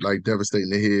probably like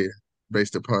devastating to hear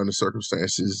based upon the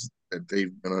circumstances that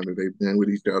they've been under. They've been with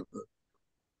each other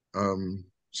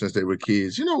since they were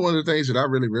kids. You know, one of the things that I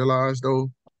really realized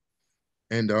though,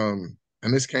 and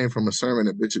this came from a sermon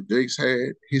that Bishop Jakes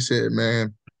had. He said,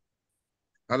 man,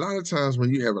 a lot of times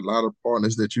when you have a lot of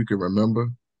partners that you can remember,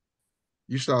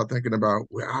 you start thinking about,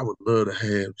 well, I would love to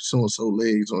have so and so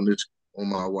legs on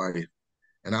my wife,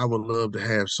 and I would love to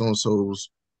have so and so's.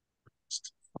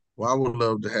 Well, I would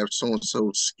love to have so and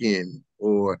so's skin,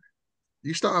 or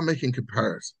you start making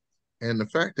comparisons. And the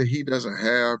fact that he doesn't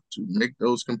have to make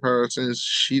those comparisons,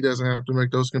 she doesn't have to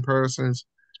make those comparisons,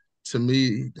 to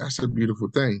me, that's a beautiful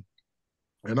thing.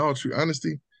 In all true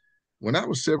honesty, when I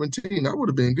was 17, I would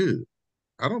have been good.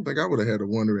 I don't think I would have had a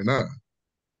wandering eye.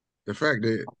 The fact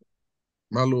that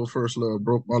my little first love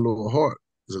broke my little heart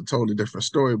is a totally different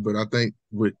story. But I think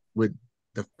with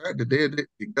the fact that they're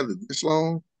together this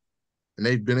long and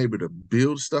they've been able to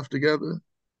build stuff together,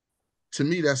 to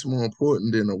me, that's more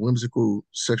important than a whimsical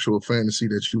sexual fantasy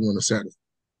that you want to satisfy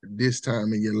this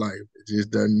time in your life. It just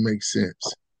doesn't make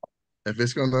sense. If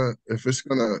it's gonna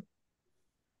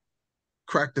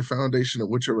crack the foundation of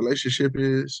what your relationship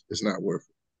is, it's not worth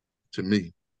it. To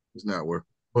me, it's not worth it.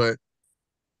 But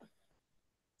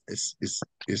it's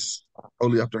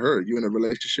totally up to her. You're in a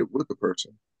relationship with the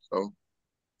person. So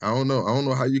I don't know. I don't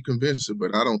know how you convince her,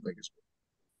 but I don't think it's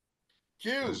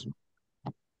Q.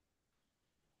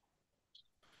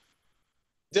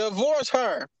 Divorce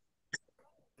her.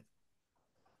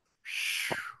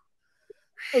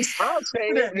 I'm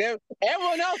saying it.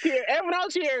 Everyone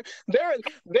else here, they're.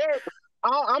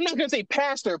 I'm not gonna say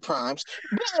past their primes,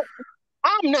 but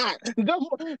I'm not.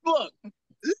 Look,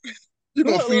 You're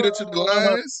gonna look, feed her to the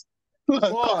lions. look,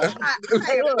 Boy,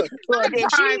 hey, look.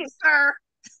 If she, sir.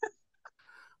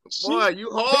 boy, you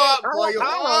hard, boy. You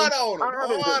hard on him.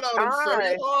 Hard on him,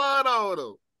 sir. You hard on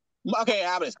him. Okay,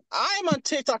 Albus, I'm on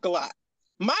TikTok a lot.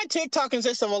 My TikTok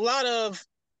consists of a lot of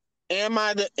am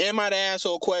I the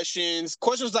asshole questions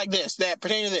like this that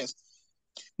pertain to this.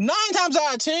 9 times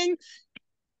out of 10,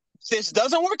 this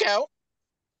doesn't work out.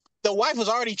 The wife was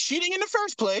already cheating in the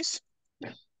first place,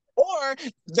 or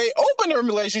they open a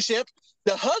relationship.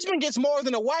 The husband gets more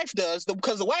than the wife does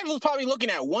because the wife was probably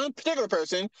looking at one particular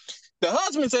person. The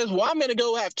husband says, "Well, I'm going to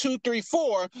go have 2, 3,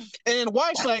 4," and the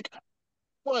wife's like,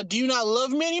 "What? Do you not love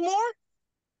me anymore?"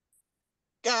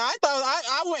 I thought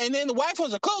I went, and then the wife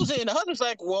was a closer, and the husband's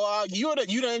like, "Well, you done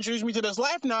introduced me to this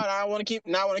life. Now I want to keep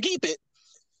it."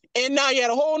 And now you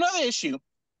had a whole other issue.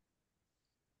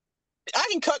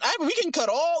 We can cut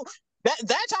all that.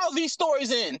 That's how these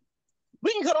stories end.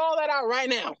 We can cut all that out right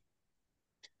now.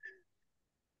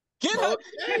 Get her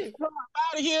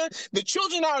out of here. The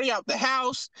children are already out the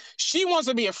house. She wants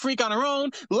to be a freak on her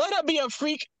own. Let her be a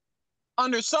freak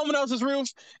under someone else's roof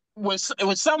with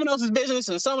someone else's business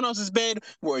and someone else's bed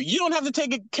where you don't have to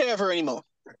take care of her anymore.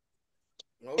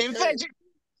 Okay. In fact,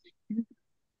 you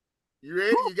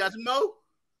ready? You got some more?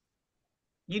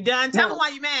 You done? Tell me why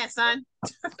you mad, son.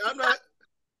 I'm not.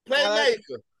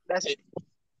 Playmaker. That's it.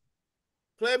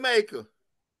 Playmaker.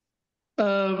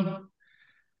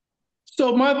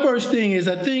 So my first thing is,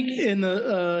 I think in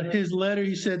his letter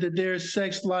he said that their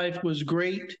sex life was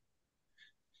great.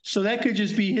 So that could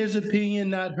just be his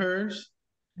opinion, not hers.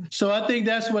 So I think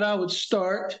that's what I would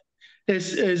start. He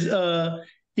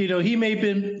may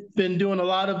been doing a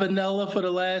lot of vanilla for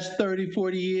the last 30,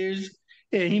 40 years,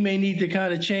 and he may need to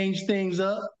kind of change things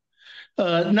up.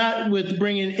 not with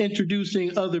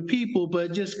introducing other people,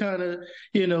 but just kind of,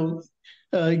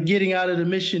 getting out of the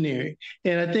missionary.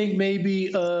 And I think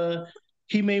maybe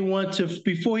he may want to,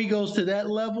 before he goes to that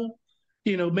level,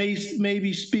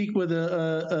 maybe speak with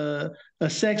a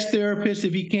sex therapist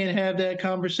if he can't have that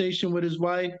conversation with his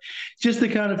wife, just to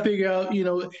kind of figure out,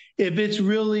 if it's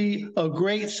really a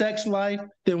great sex life,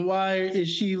 then why is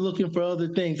she looking for other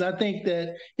things? I think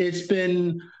that it's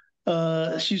been,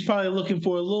 she's probably looking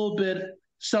for a little bit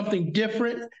something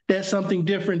different. That something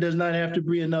different does not have to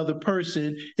be another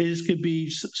person. It just could be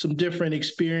some different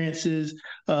experiences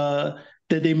that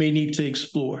they may need to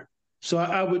explore. So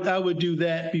I would do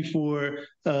that before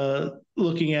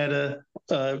looking at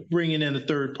bringing in a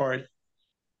third party.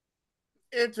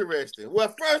 Interesting.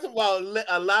 Well, first of all,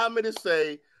 allow me to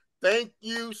say thank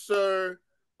you, sir,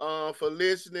 for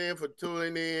listening, for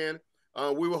tuning in.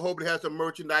 We will hope to have some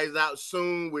merchandise out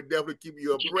soon. We'll definitely keep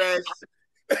you abreast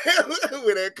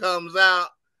when it comes out.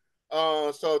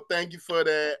 So thank you for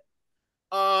that.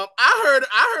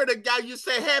 I heard a guy you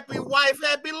say happy wife,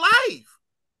 happy life.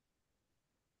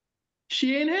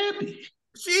 She ain't happy.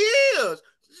 She is.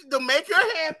 To make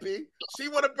her happy, she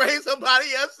want to bring somebody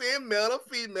else in, male or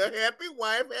female. Happy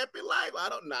wife, happy life. I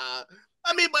don't know.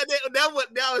 I mean, but that was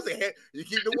you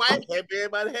keep the wife happy,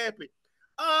 everybody happy.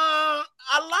 A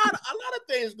lot of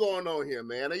things going on here,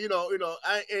 man. If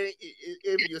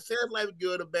your sex life is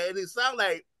good or bad, it sounds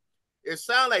like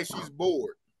she's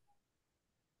bored.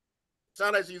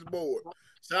 Sound like she's bored.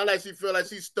 Sound like she feel like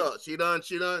she's stuck. She done.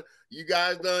 You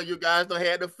guys done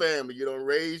had the family. You don't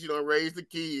raise the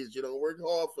kids. You don't work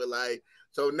hard for life.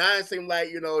 So now it seems like,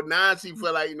 now she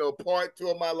feel like, part two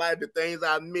of my life, the things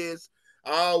I missed,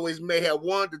 I always may have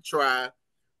wanted to try,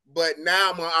 but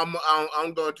now I'm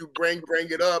going to bring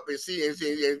it up and see and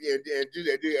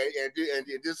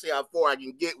just see how far I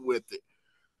can get with it.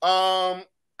 I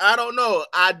don't know.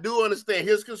 I do understand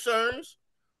his concerns.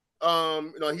 He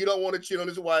don't want to cheat on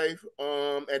his wife.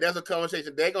 And that's a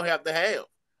conversation they're gonna have to have.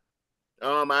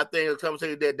 I think it's a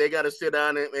conversation that they got to sit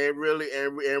down and really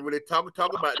talk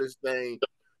about this thing.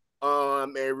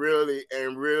 And really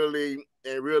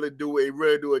do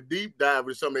a deep dive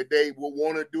with something that they will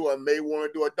want to do or may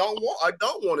want to do or don't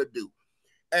want to do.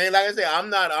 And like I said,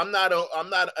 I'm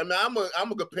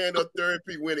a companion of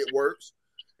therapy when it works.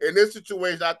 In this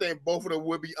situation, I think both of them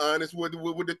would be honest with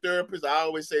the therapist. I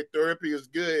always say therapy is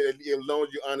good as long as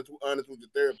you're honest with the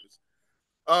therapist.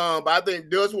 But I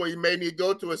think that's where you may need to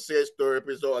go to a sex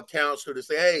therapist or a counselor to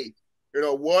say, hey,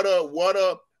 what are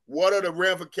the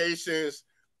ramifications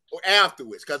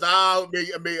afterwards? Because I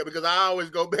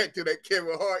always go back to that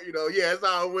Kevin Hart. Yeah, it's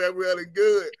all really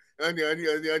good until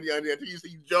you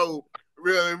see Joe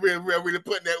really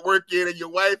putting that work in, and your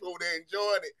wife over there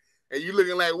enjoying it. And you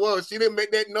looking like, whoa, she didn't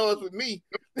make that noise with me.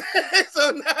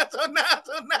 so now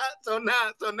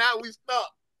we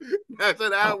stop. So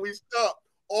now we stop.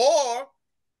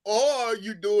 Or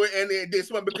you do it and this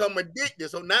one become addicted.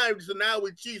 So now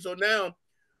we cheat. So now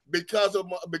because of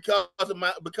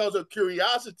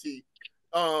curiosity,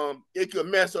 it could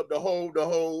mess up the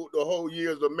whole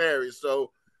years of marriage.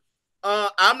 So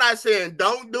I'm not saying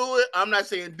don't do it. I'm not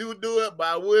saying do it, but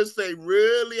I would say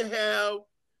really have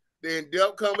the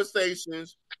in-depth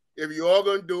conversations. If you are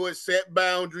going to do it, set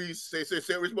boundaries,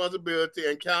 set responsibility,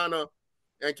 and kind of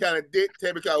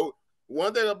dictate. Because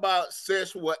one thing about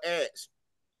sexual acts,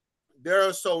 there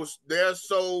are souls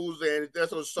and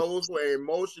there's some souls who are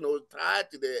emotional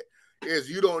tied to that. Is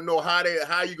you don't know how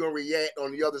you're going to react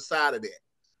on the other side of that.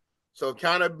 So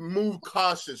kind of move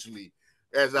cautiously,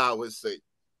 as I would say.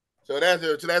 So that's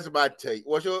my take.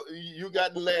 You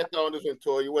got the last thought on this one,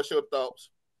 Toya? What's your thoughts?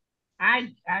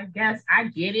 I guess I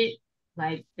get it.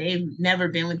 Like they've never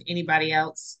been with anybody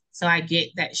else. So I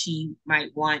get that she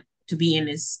might want to be in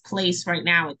this place right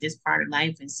now at this part of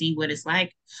life and see what it's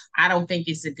like. I don't think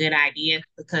it's a good idea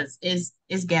because it's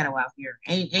ghetto out here.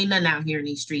 Ain't nothing out here in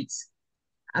these streets.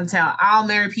 I'm telling all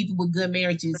married people with good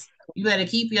marriages, you better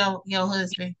keep your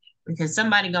husband because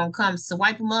somebody gonna come to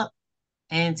wipe him up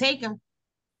and take him.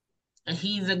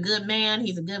 He's a good man.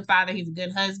 He's a good father. He's a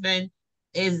good husband.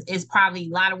 Is probably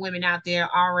a lot of women out there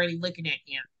already looking at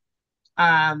him.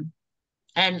 Um,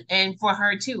 and for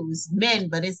her too, it's men,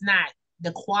 but it's not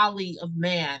the quality of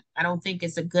man. I don't think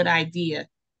it's a good idea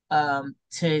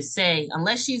to say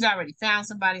unless she's already found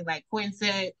somebody like Quinn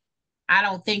said. I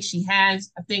don't think she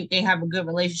has. I think they have a good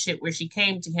relationship where she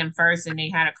came to him first and they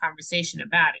had a conversation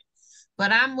about it.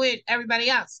 But I'm with everybody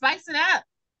else. Spice it up.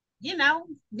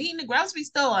 Be in the grocery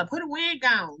store, put a wig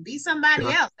on, be somebody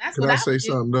else. That's Could what I I say would do.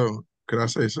 something though? Could I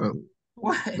say something?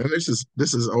 What? Man, this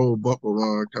is old Buckle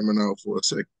Ron coming out for a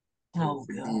second. Oh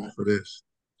Forgive me God. for this.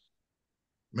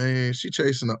 Man, she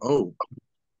chasing the O.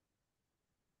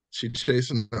 She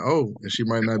chasing the O, and she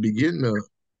might not be getting the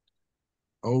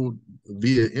O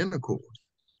via intercourse.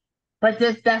 But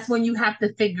that's when you have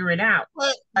to figure it out.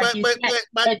 But Like but you but said,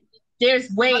 but, but there's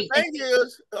my way. thing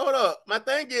is, hold up. My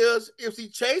thing is, if she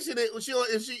chasing it,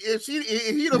 if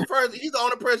he the first, he's the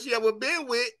only person she ever been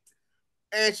with,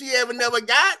 and she ever never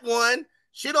got one.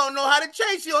 She don't know how to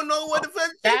chase. She don't know what the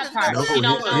first. She That just part. never No, She had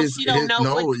don't know. one. She don't know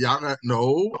what. no, y'all got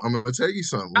no. I'm gonna tell you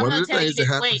something. I'm One of gonna the tell you things that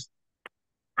this. Wait, happens.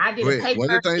 I did a Wait, one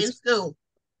of paper the in things. school.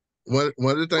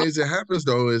 One of the things that happens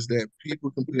though is that people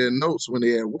compare notes when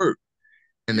they at work,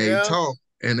 and they Yeah. talk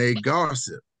and they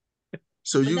gossip.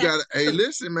 So But you that's got, hey,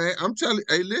 listen, man. I'm telling,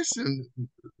 hey, listen.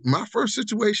 My first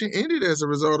situation ended as a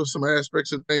result of some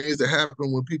aspects of things that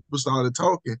happened when people started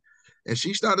talking, and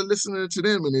she started listening to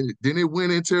them, and then it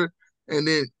went into, and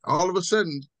then all of a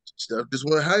sudden stuff just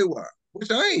went haywire. Which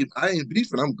I ain't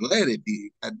beefing. I'm glad it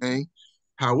did. I think.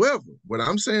 However, what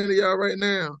I'm saying to y'all right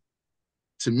now,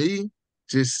 to me,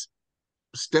 just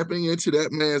stepping into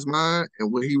that man's mind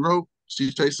and what he wrote,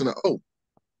 she's chasing an O.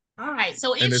 all right.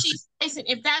 So And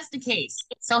if that's the case,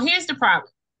 so here's the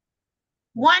problem.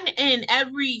 One in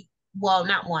every, well,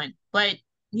 not one, but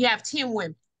you have 10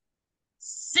 women.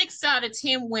 6 out of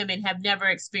 10 women have never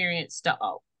experienced the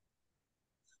O.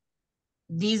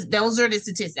 Those are the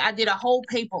statistics. I did a whole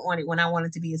paper on it when I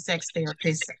wanted to be a sex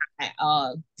therapist.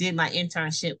 I did my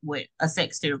internship with a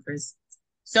sex therapist.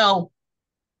 So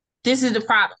this is the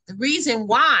problem. The reason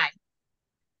why,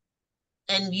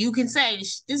 and you can say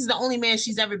this is the only man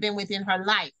she's ever been with in her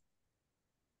life.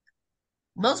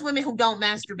 Most women who don't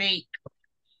masturbate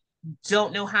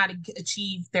don't know how to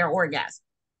achieve their orgasm.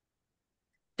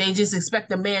 They just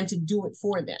expect a man to do it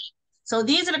for them. So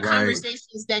these are the right,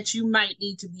 conversations that you might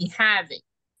need to be having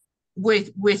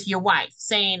with your wife,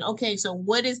 saying, okay, so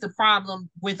what is the problem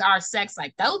with our sex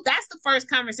life? That's the first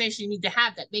conversation you need to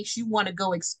have that makes you want to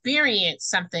go experience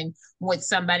something with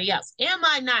somebody else. Am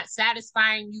I not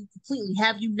satisfying you completely?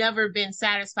 Have you never been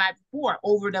satisfied before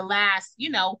over the last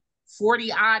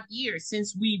 40 odd years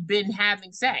since we've been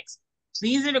having sex?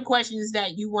 These are the questions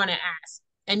that you want to ask,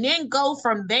 and then go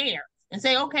from there and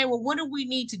say, okay, well, what do we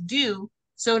need to do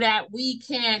so that we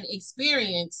can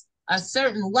experience a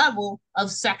certain level of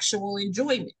sexual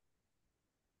enjoyment?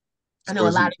 I know so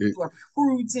a lot of you are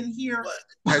prudes in here.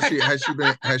 has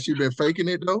she been faking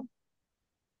it though?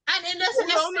 And it doesn't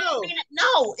don't necessarily know. mean it.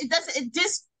 No, it doesn't.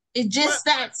 It's just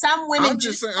that some women I'm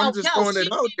just saying, I'm don't just know. throwing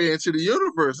it out there into the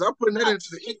universe. I'm putting that No, into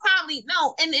the she probably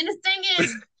no. And the thing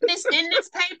is, in this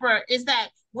paper is that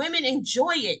women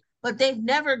enjoy it, but they've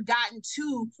never gotten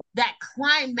to that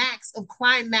climax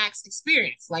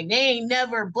experience. Like they ain't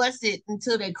never busted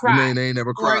until they You cry, mean they ain't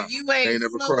never or cried? you They ain't ain't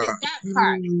never floated cried. that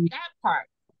part,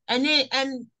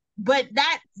 but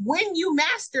that when you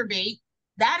masturbate,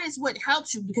 that is what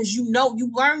helps you because you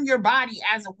learn your body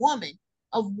as a woman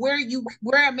of where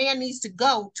a man needs to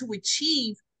go to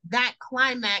achieve that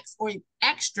climax or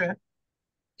extra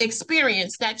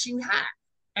experience that you have.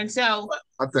 And so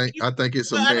I think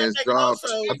it's a But I man's think job. also,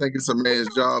 I think it's a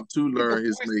man's job to learn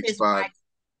his divorce mate his spot.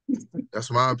 wife.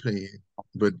 That's my opinion.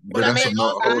 But but I that's think a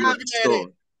also whole we're nother looking at it.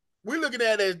 story. We're looking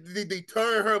at it as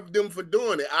deterring them for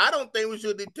doing it. I don't think we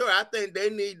should deter. I think they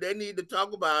need to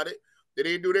talk about it. They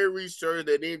need to do their research.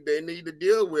 They need to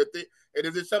deal with it. And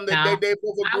if it's something that No, they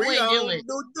both I agree wouldn't do on, it.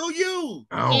 do you?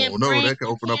 I don't know. That could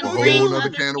You open up a can't Do bring whole nother you? other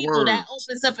can of people. That worms.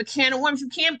 opens up a can of worms. You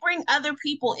can't bring other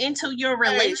people into your Hey,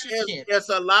 relationship. it's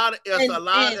a lot. And It's a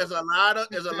lot of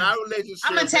I'm gonna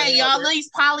relationships tell that you, have all it. these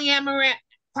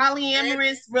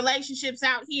polyamorous relationships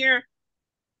out here,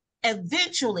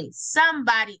 eventually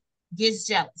somebody gets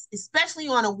jealous, especially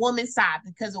on a woman's side,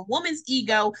 because a woman's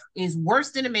ego is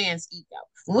worse than a man's ego.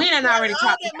 We done Well, already all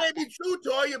talked that about may that. be true,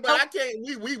 Toya, but So I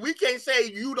can't. We can't say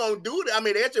you don't do that. I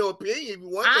mean, that's your opinion. If you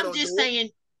want to, I'm don't just do it. saying,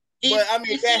 But I mean,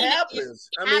 if that you happens.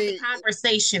 I have the mean,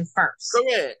 conversation first,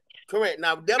 correct.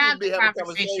 Now, have definitely the have a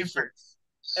conversation conversation first.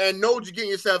 and know what you're getting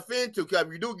yourself into. Because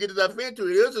if you do get yourself into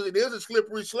it, it is a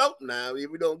slippery slope now. If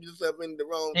you don't get yourself into the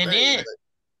wrong It thing. is.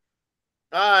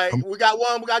 But, all right, we got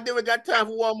one. We got time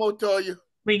for one more, Toya.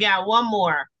 We got one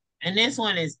more, and this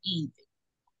one is easy.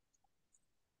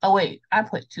 Oh wait, I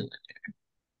put two in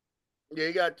there. Yeah,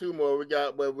 you got two more. I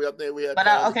think we have But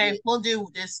time to okay, get. we'll do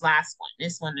this last one.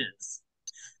 This one is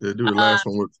Yeah, do the last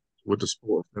one with the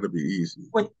sports. That'll be easy.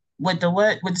 with the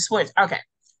what? With the sports. Okay.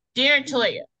 Dear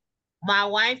Toya, my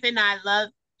wife and I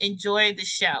enjoy the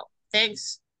show.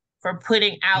 Thanks for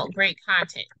putting out great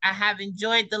content. I have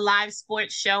enjoyed the live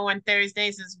sports show on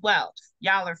Thursdays as well.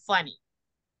 Y'all are funny.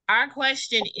 Our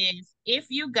question is, if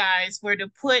you guys were to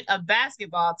put a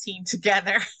basketball team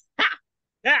together,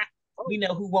 we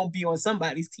know who won't be on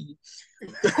somebody's team.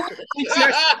 Who's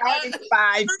your starting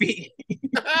 5 pick? You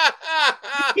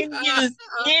can use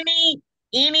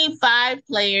any 5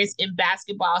 players in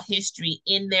basketball history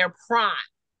in their prime.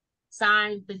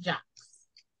 Sign the Jocks.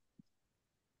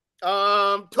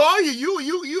 Toya,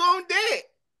 you on deck.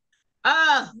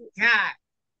 Oh God.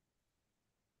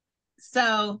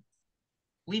 So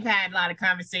we've had a lot of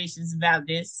conversations about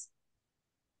this.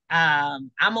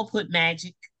 I'm gonna put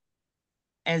Magic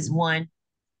as one,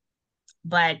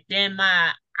 but then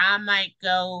I might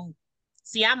go.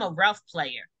 See, I'm a rough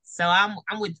player, so I'm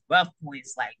with rough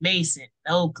points like Mason,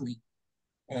 Oakley,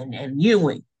 and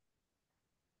Ewing.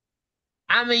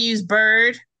 I'm gonna use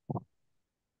Bird,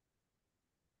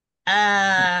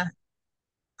 uh,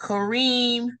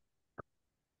 Kareem.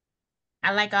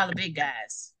 I like all the big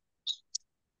guys.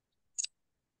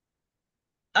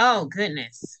 Oh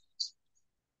goodness.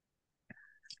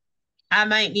 I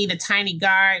might need a tiny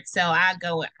guard, so I'll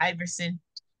go with Iverson.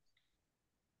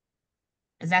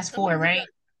 Cause that's 4, right?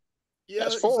 Yeah.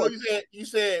 That's So 4. you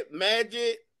said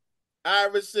Magic,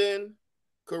 Iverson,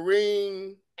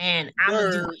 Kareem, And I'm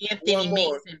gonna do Bird, one Anthony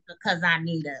more. Mason because I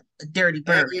need a dirty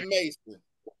bird. Anthony Mason.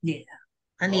 Yeah.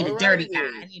 I need All a right, dirty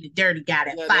then. guy. I need a dirty guy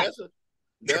that Yeah, fights.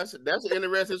 that's an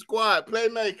interesting squad.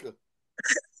 Playmaker.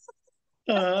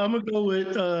 I'm gonna go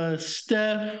with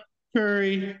Steph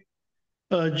Curry,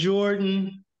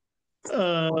 Jordan,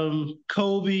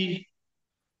 Kobe,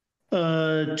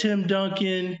 Tim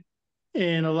Duncan,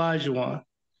 and Elijah.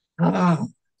 Oh.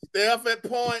 Steph at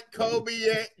point, Kobe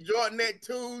at Jordan at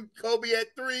 2, Kobe at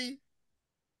 3.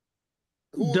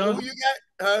 Who Dunk, you got?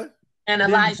 Huh? And Then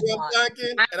Elijah Tim Wan.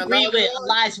 Duncan I and agree with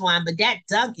Elijah. Elijah, but that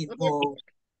Duncan Okay. bull,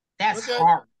 that's Okay.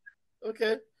 hard.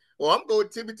 Okay. Well, I'm going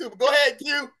Timmy too. But go ahead,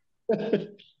 Q.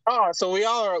 Oh, so we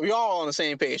all on the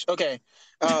same page. Okay.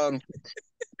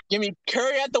 Give me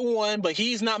Curry at the 1, but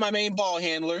he's not my main ball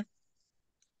handler.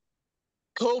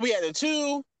 Kobe at the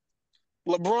 2,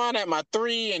 LeBron at my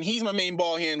 3, and he's my main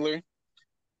ball handler.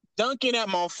 Duncan at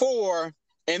my 4,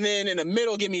 and then in the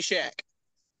middle, give me Shaq.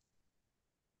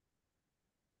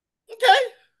 Okay.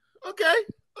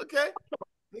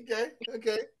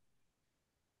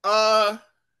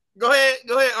 Go ahead,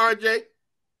 RJ.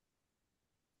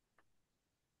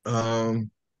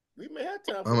 We may have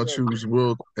time for I'm gonna that. choose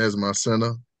Wilt as my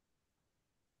center.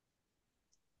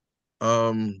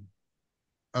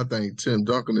 I think Tim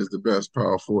Duncan is the best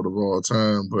power forward of all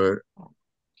time, but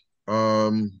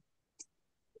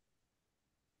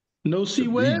no to C be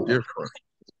Web. different.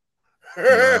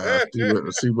 Nah,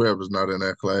 C Web is not in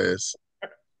that class.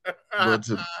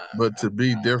 But to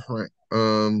be different,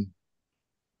 I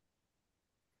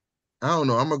don't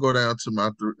know. I'm gonna go down to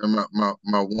my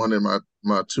 1 and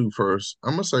my 2 first.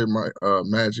 I'm gonna say my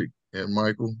Magic and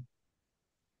Michael,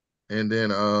 and then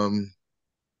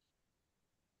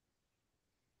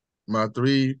my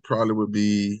 3 probably would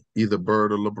be either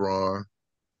Bird or LeBron,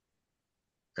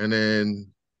 and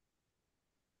then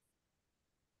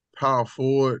power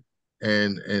forward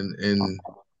and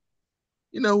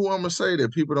you know who I'm gonna say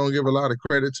that people don't give a lot of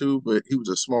credit to, but he was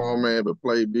a small man but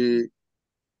played big.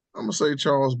 I'm gonna say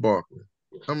Charles Barkley.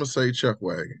 I'm gonna say Chuck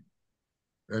Wagon.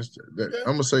 I'm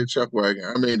gonna say Chuck Wagon.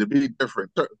 I mean, to be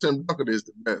different, Tim Duncan is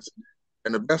the best,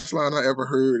 and the best line I ever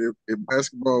heard in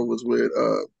basketball was with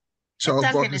Charles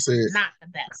Duncan Barkley is said, not the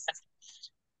best.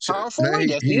 Power "Man, forward?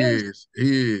 Yes, he is.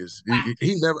 he is.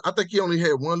 He never. I think he only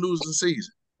had one losing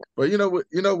season. But you know what?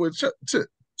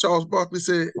 Charles Barkley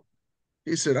said?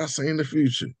 He said, "I seen the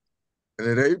future, and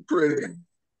it ain't pretty."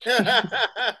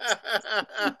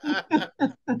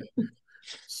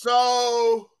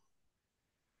 So,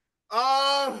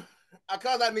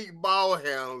 because I need ball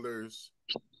handlers,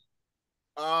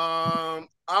 I'm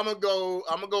gonna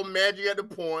go Magic at the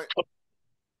point.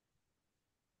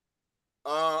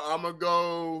 I'm gonna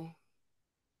go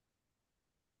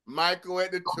Michael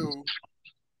at the 2.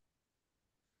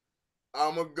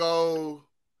 I'm gonna go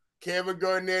Kevin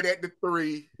Garnett at the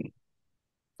 3.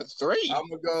 The 3. I'm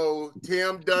gonna go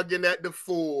Tim Duncan at the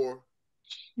 4.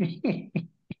 And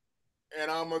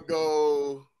I'm gonna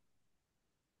go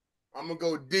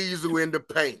Diesel in the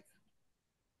paint.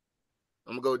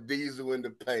 I'm gonna go Diesel in the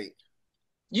paint.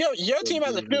 Your team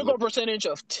has a field goal percentage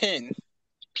of 10.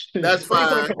 That's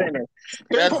fine.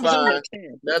 That's 3-point fine. of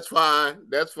 10. That's fine.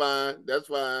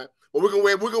 But we're gonna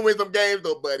win some games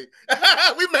though, buddy.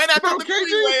 We may not do the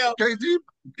 3 well.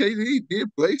 KD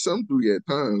did play some through at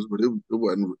times, but it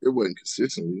wasn't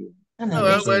consistently. So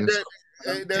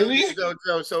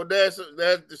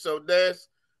that's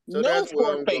No where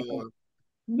force I'm paper. going.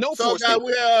 No So force now paper.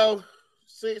 we have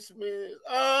 6 minutes.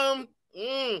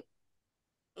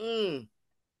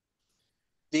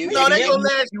 No, they go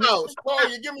last thoughts.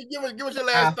 Toya, give us your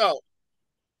last thought.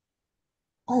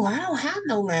 Oh, I don't have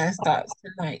no last thoughts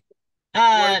tonight.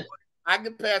 I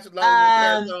can pass it along.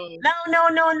 Pass on.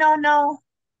 No.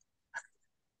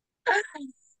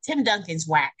 Tim Duncan's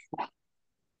whack.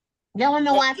 Y'all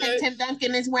know why I think Tim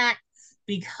Duncan is whack?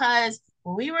 Because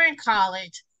when we were in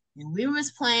college and we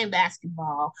was playing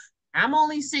basketball, I'm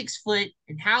only 6 foot,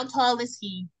 and how tall is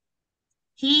he?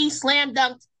 He slam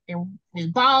dunked, and his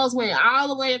balls went all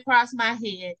the way across my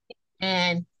head,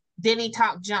 and then he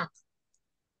talked junk.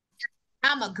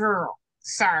 I'm a girl,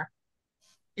 sir.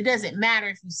 It doesn't matter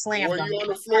if you slam dunk. Were you on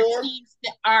the floor?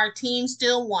 Our team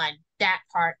still won that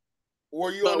part.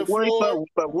 Were you on the floor?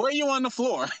 But were you on the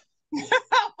floor?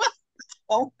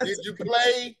 Did you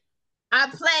play? I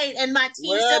played, and my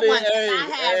team still won. I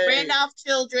had Randolph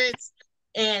Childress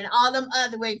and all them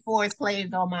other Wake Forest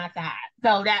players on my side.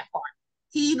 So that part,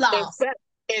 he lost.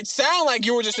 It sounded like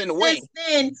you were just in the way.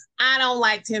 Then I don't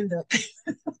like Tim Duncan.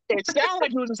 It sounded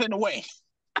like you were just in the way.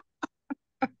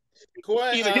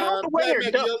 Either get out the way or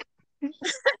duck.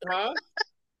 Huh?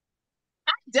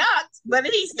 I ducked, but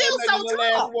he's still so tall.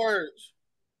 Last words.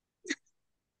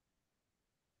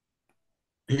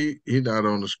 He not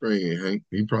on the screen, Hank.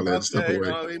 He probably had to step away.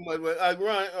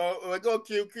 Go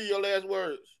Q your last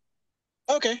words.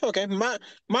 Okay. My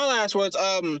last words.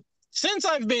 Since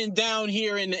I've been down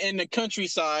here in the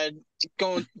countryside,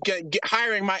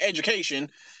 hiring my education,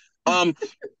 a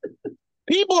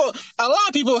lot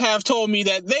of people have told me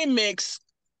that they mix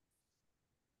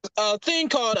a thing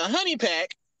called a honey pack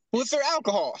with their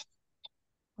alcohol.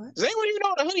 What? Does anyone even know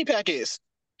what a honey pack is?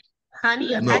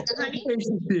 Honey, a pack of honey.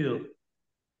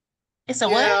 It's a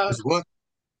what? It's what?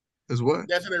 It's what?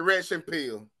 That's an erection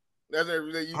pill. That's a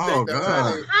you God.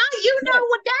 How you know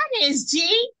what that is,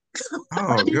 G?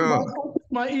 Oh God.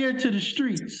 My ear to the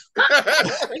streets.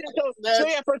 so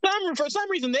yeah, for some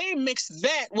reason they mix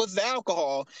that with the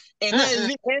alcohol, and that is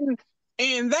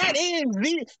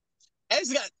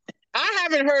the. I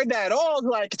haven't heard that at all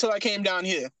until I came down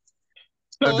here.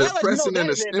 So a depressant and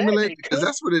a stimulant, because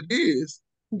that's what it is.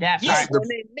 That's right. And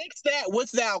they mix that with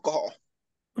the alcohol.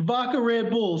 Vodka, Red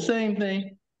Bull, same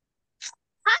thing.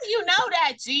 How do you know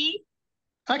that, G?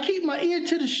 I keep my ear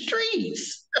to the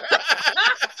streets.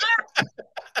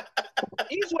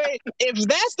 Anyway, if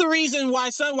that's the reason why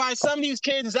some of these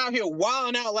kids is out here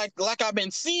wilding out like I've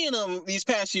been seeing them these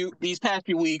past few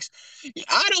weeks,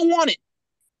 I don't want it.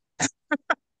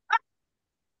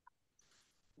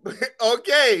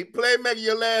 Okay, Playmaker,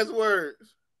 your last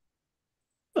words.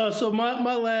 So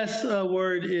my last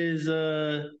word is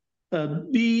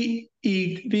be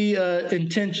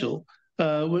intentional.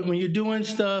 When you're doing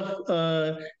stuff,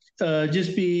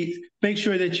 just make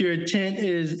sure that your intent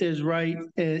is right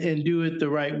and do it the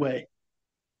right way.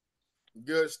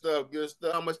 Good stuff.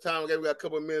 How much time we got? We got a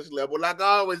couple of minutes left. Well, like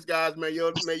always, guys, may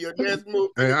your next move.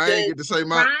 Hey, I ain't get to say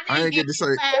my. I ain't get to say.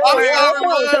 I'm sorry, Ron.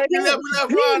 We left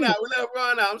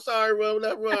Ron out. I'm sorry, Ron. We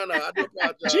left Ron out. I do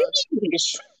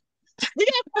apologize. We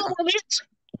got 4 more minutes.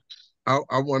 I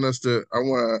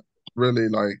want really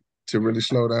to really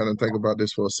slow down and think about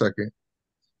this for a second.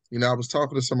 You know, I was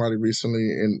talking to somebody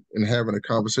recently and having a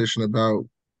conversation about,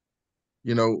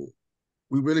 you know,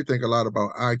 we really think a lot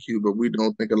about IQ, but we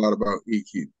don't think a lot about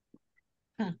EQ.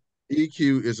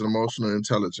 EQ is an emotional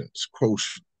intelligence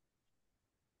quotient.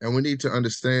 And we need to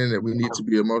understand that we need to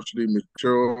be emotionally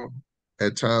mature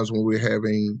at times when we're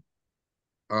having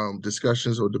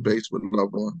discussions or debates with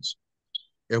loved ones.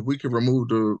 If we can remove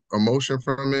the emotion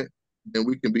from it, then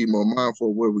we can be more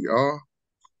mindful of where we are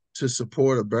to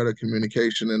support a better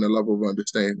communication and a level of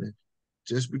understanding.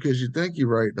 Just because you think you're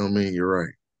right don't mean you're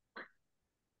right.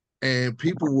 And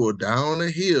people will down a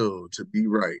hill to be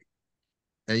right.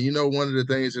 And you know, one of the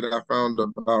things that I found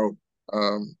about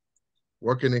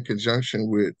working in conjunction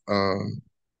with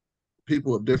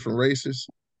people of different races,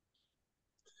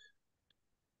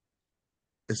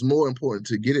 it's more important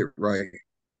to get it right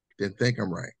than think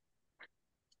I'm right.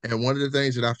 And one of the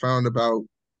things that I found about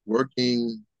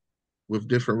working with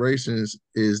different races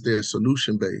is they're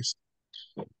solution-based.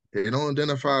 They don't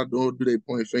identify, nor do they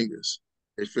point fingers.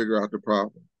 They figure out the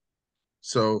problem.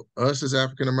 So us as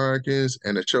African Americans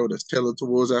and a show that's tailored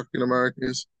towards African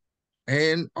Americans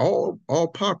and all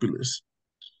populace,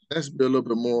 let's be a little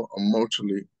bit more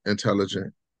emotionally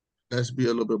intelligent. Let's be a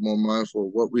little bit more mindful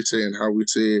of what we say and how we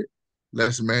say it.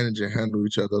 Let's manage and handle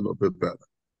each other a little bit better.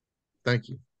 Thank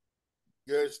you.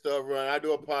 Good stuff, Ron. I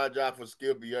do apologize for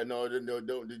Skippy. I know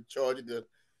don't charge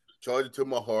it to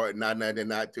my heart, not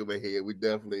to my head. We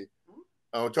definitely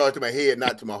charge to my head,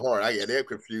 not to my heart. I get that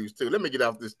confused too. Let me get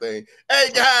off this thing. Hey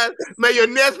guys, may your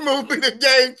next move be the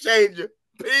game changer.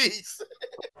 Peace.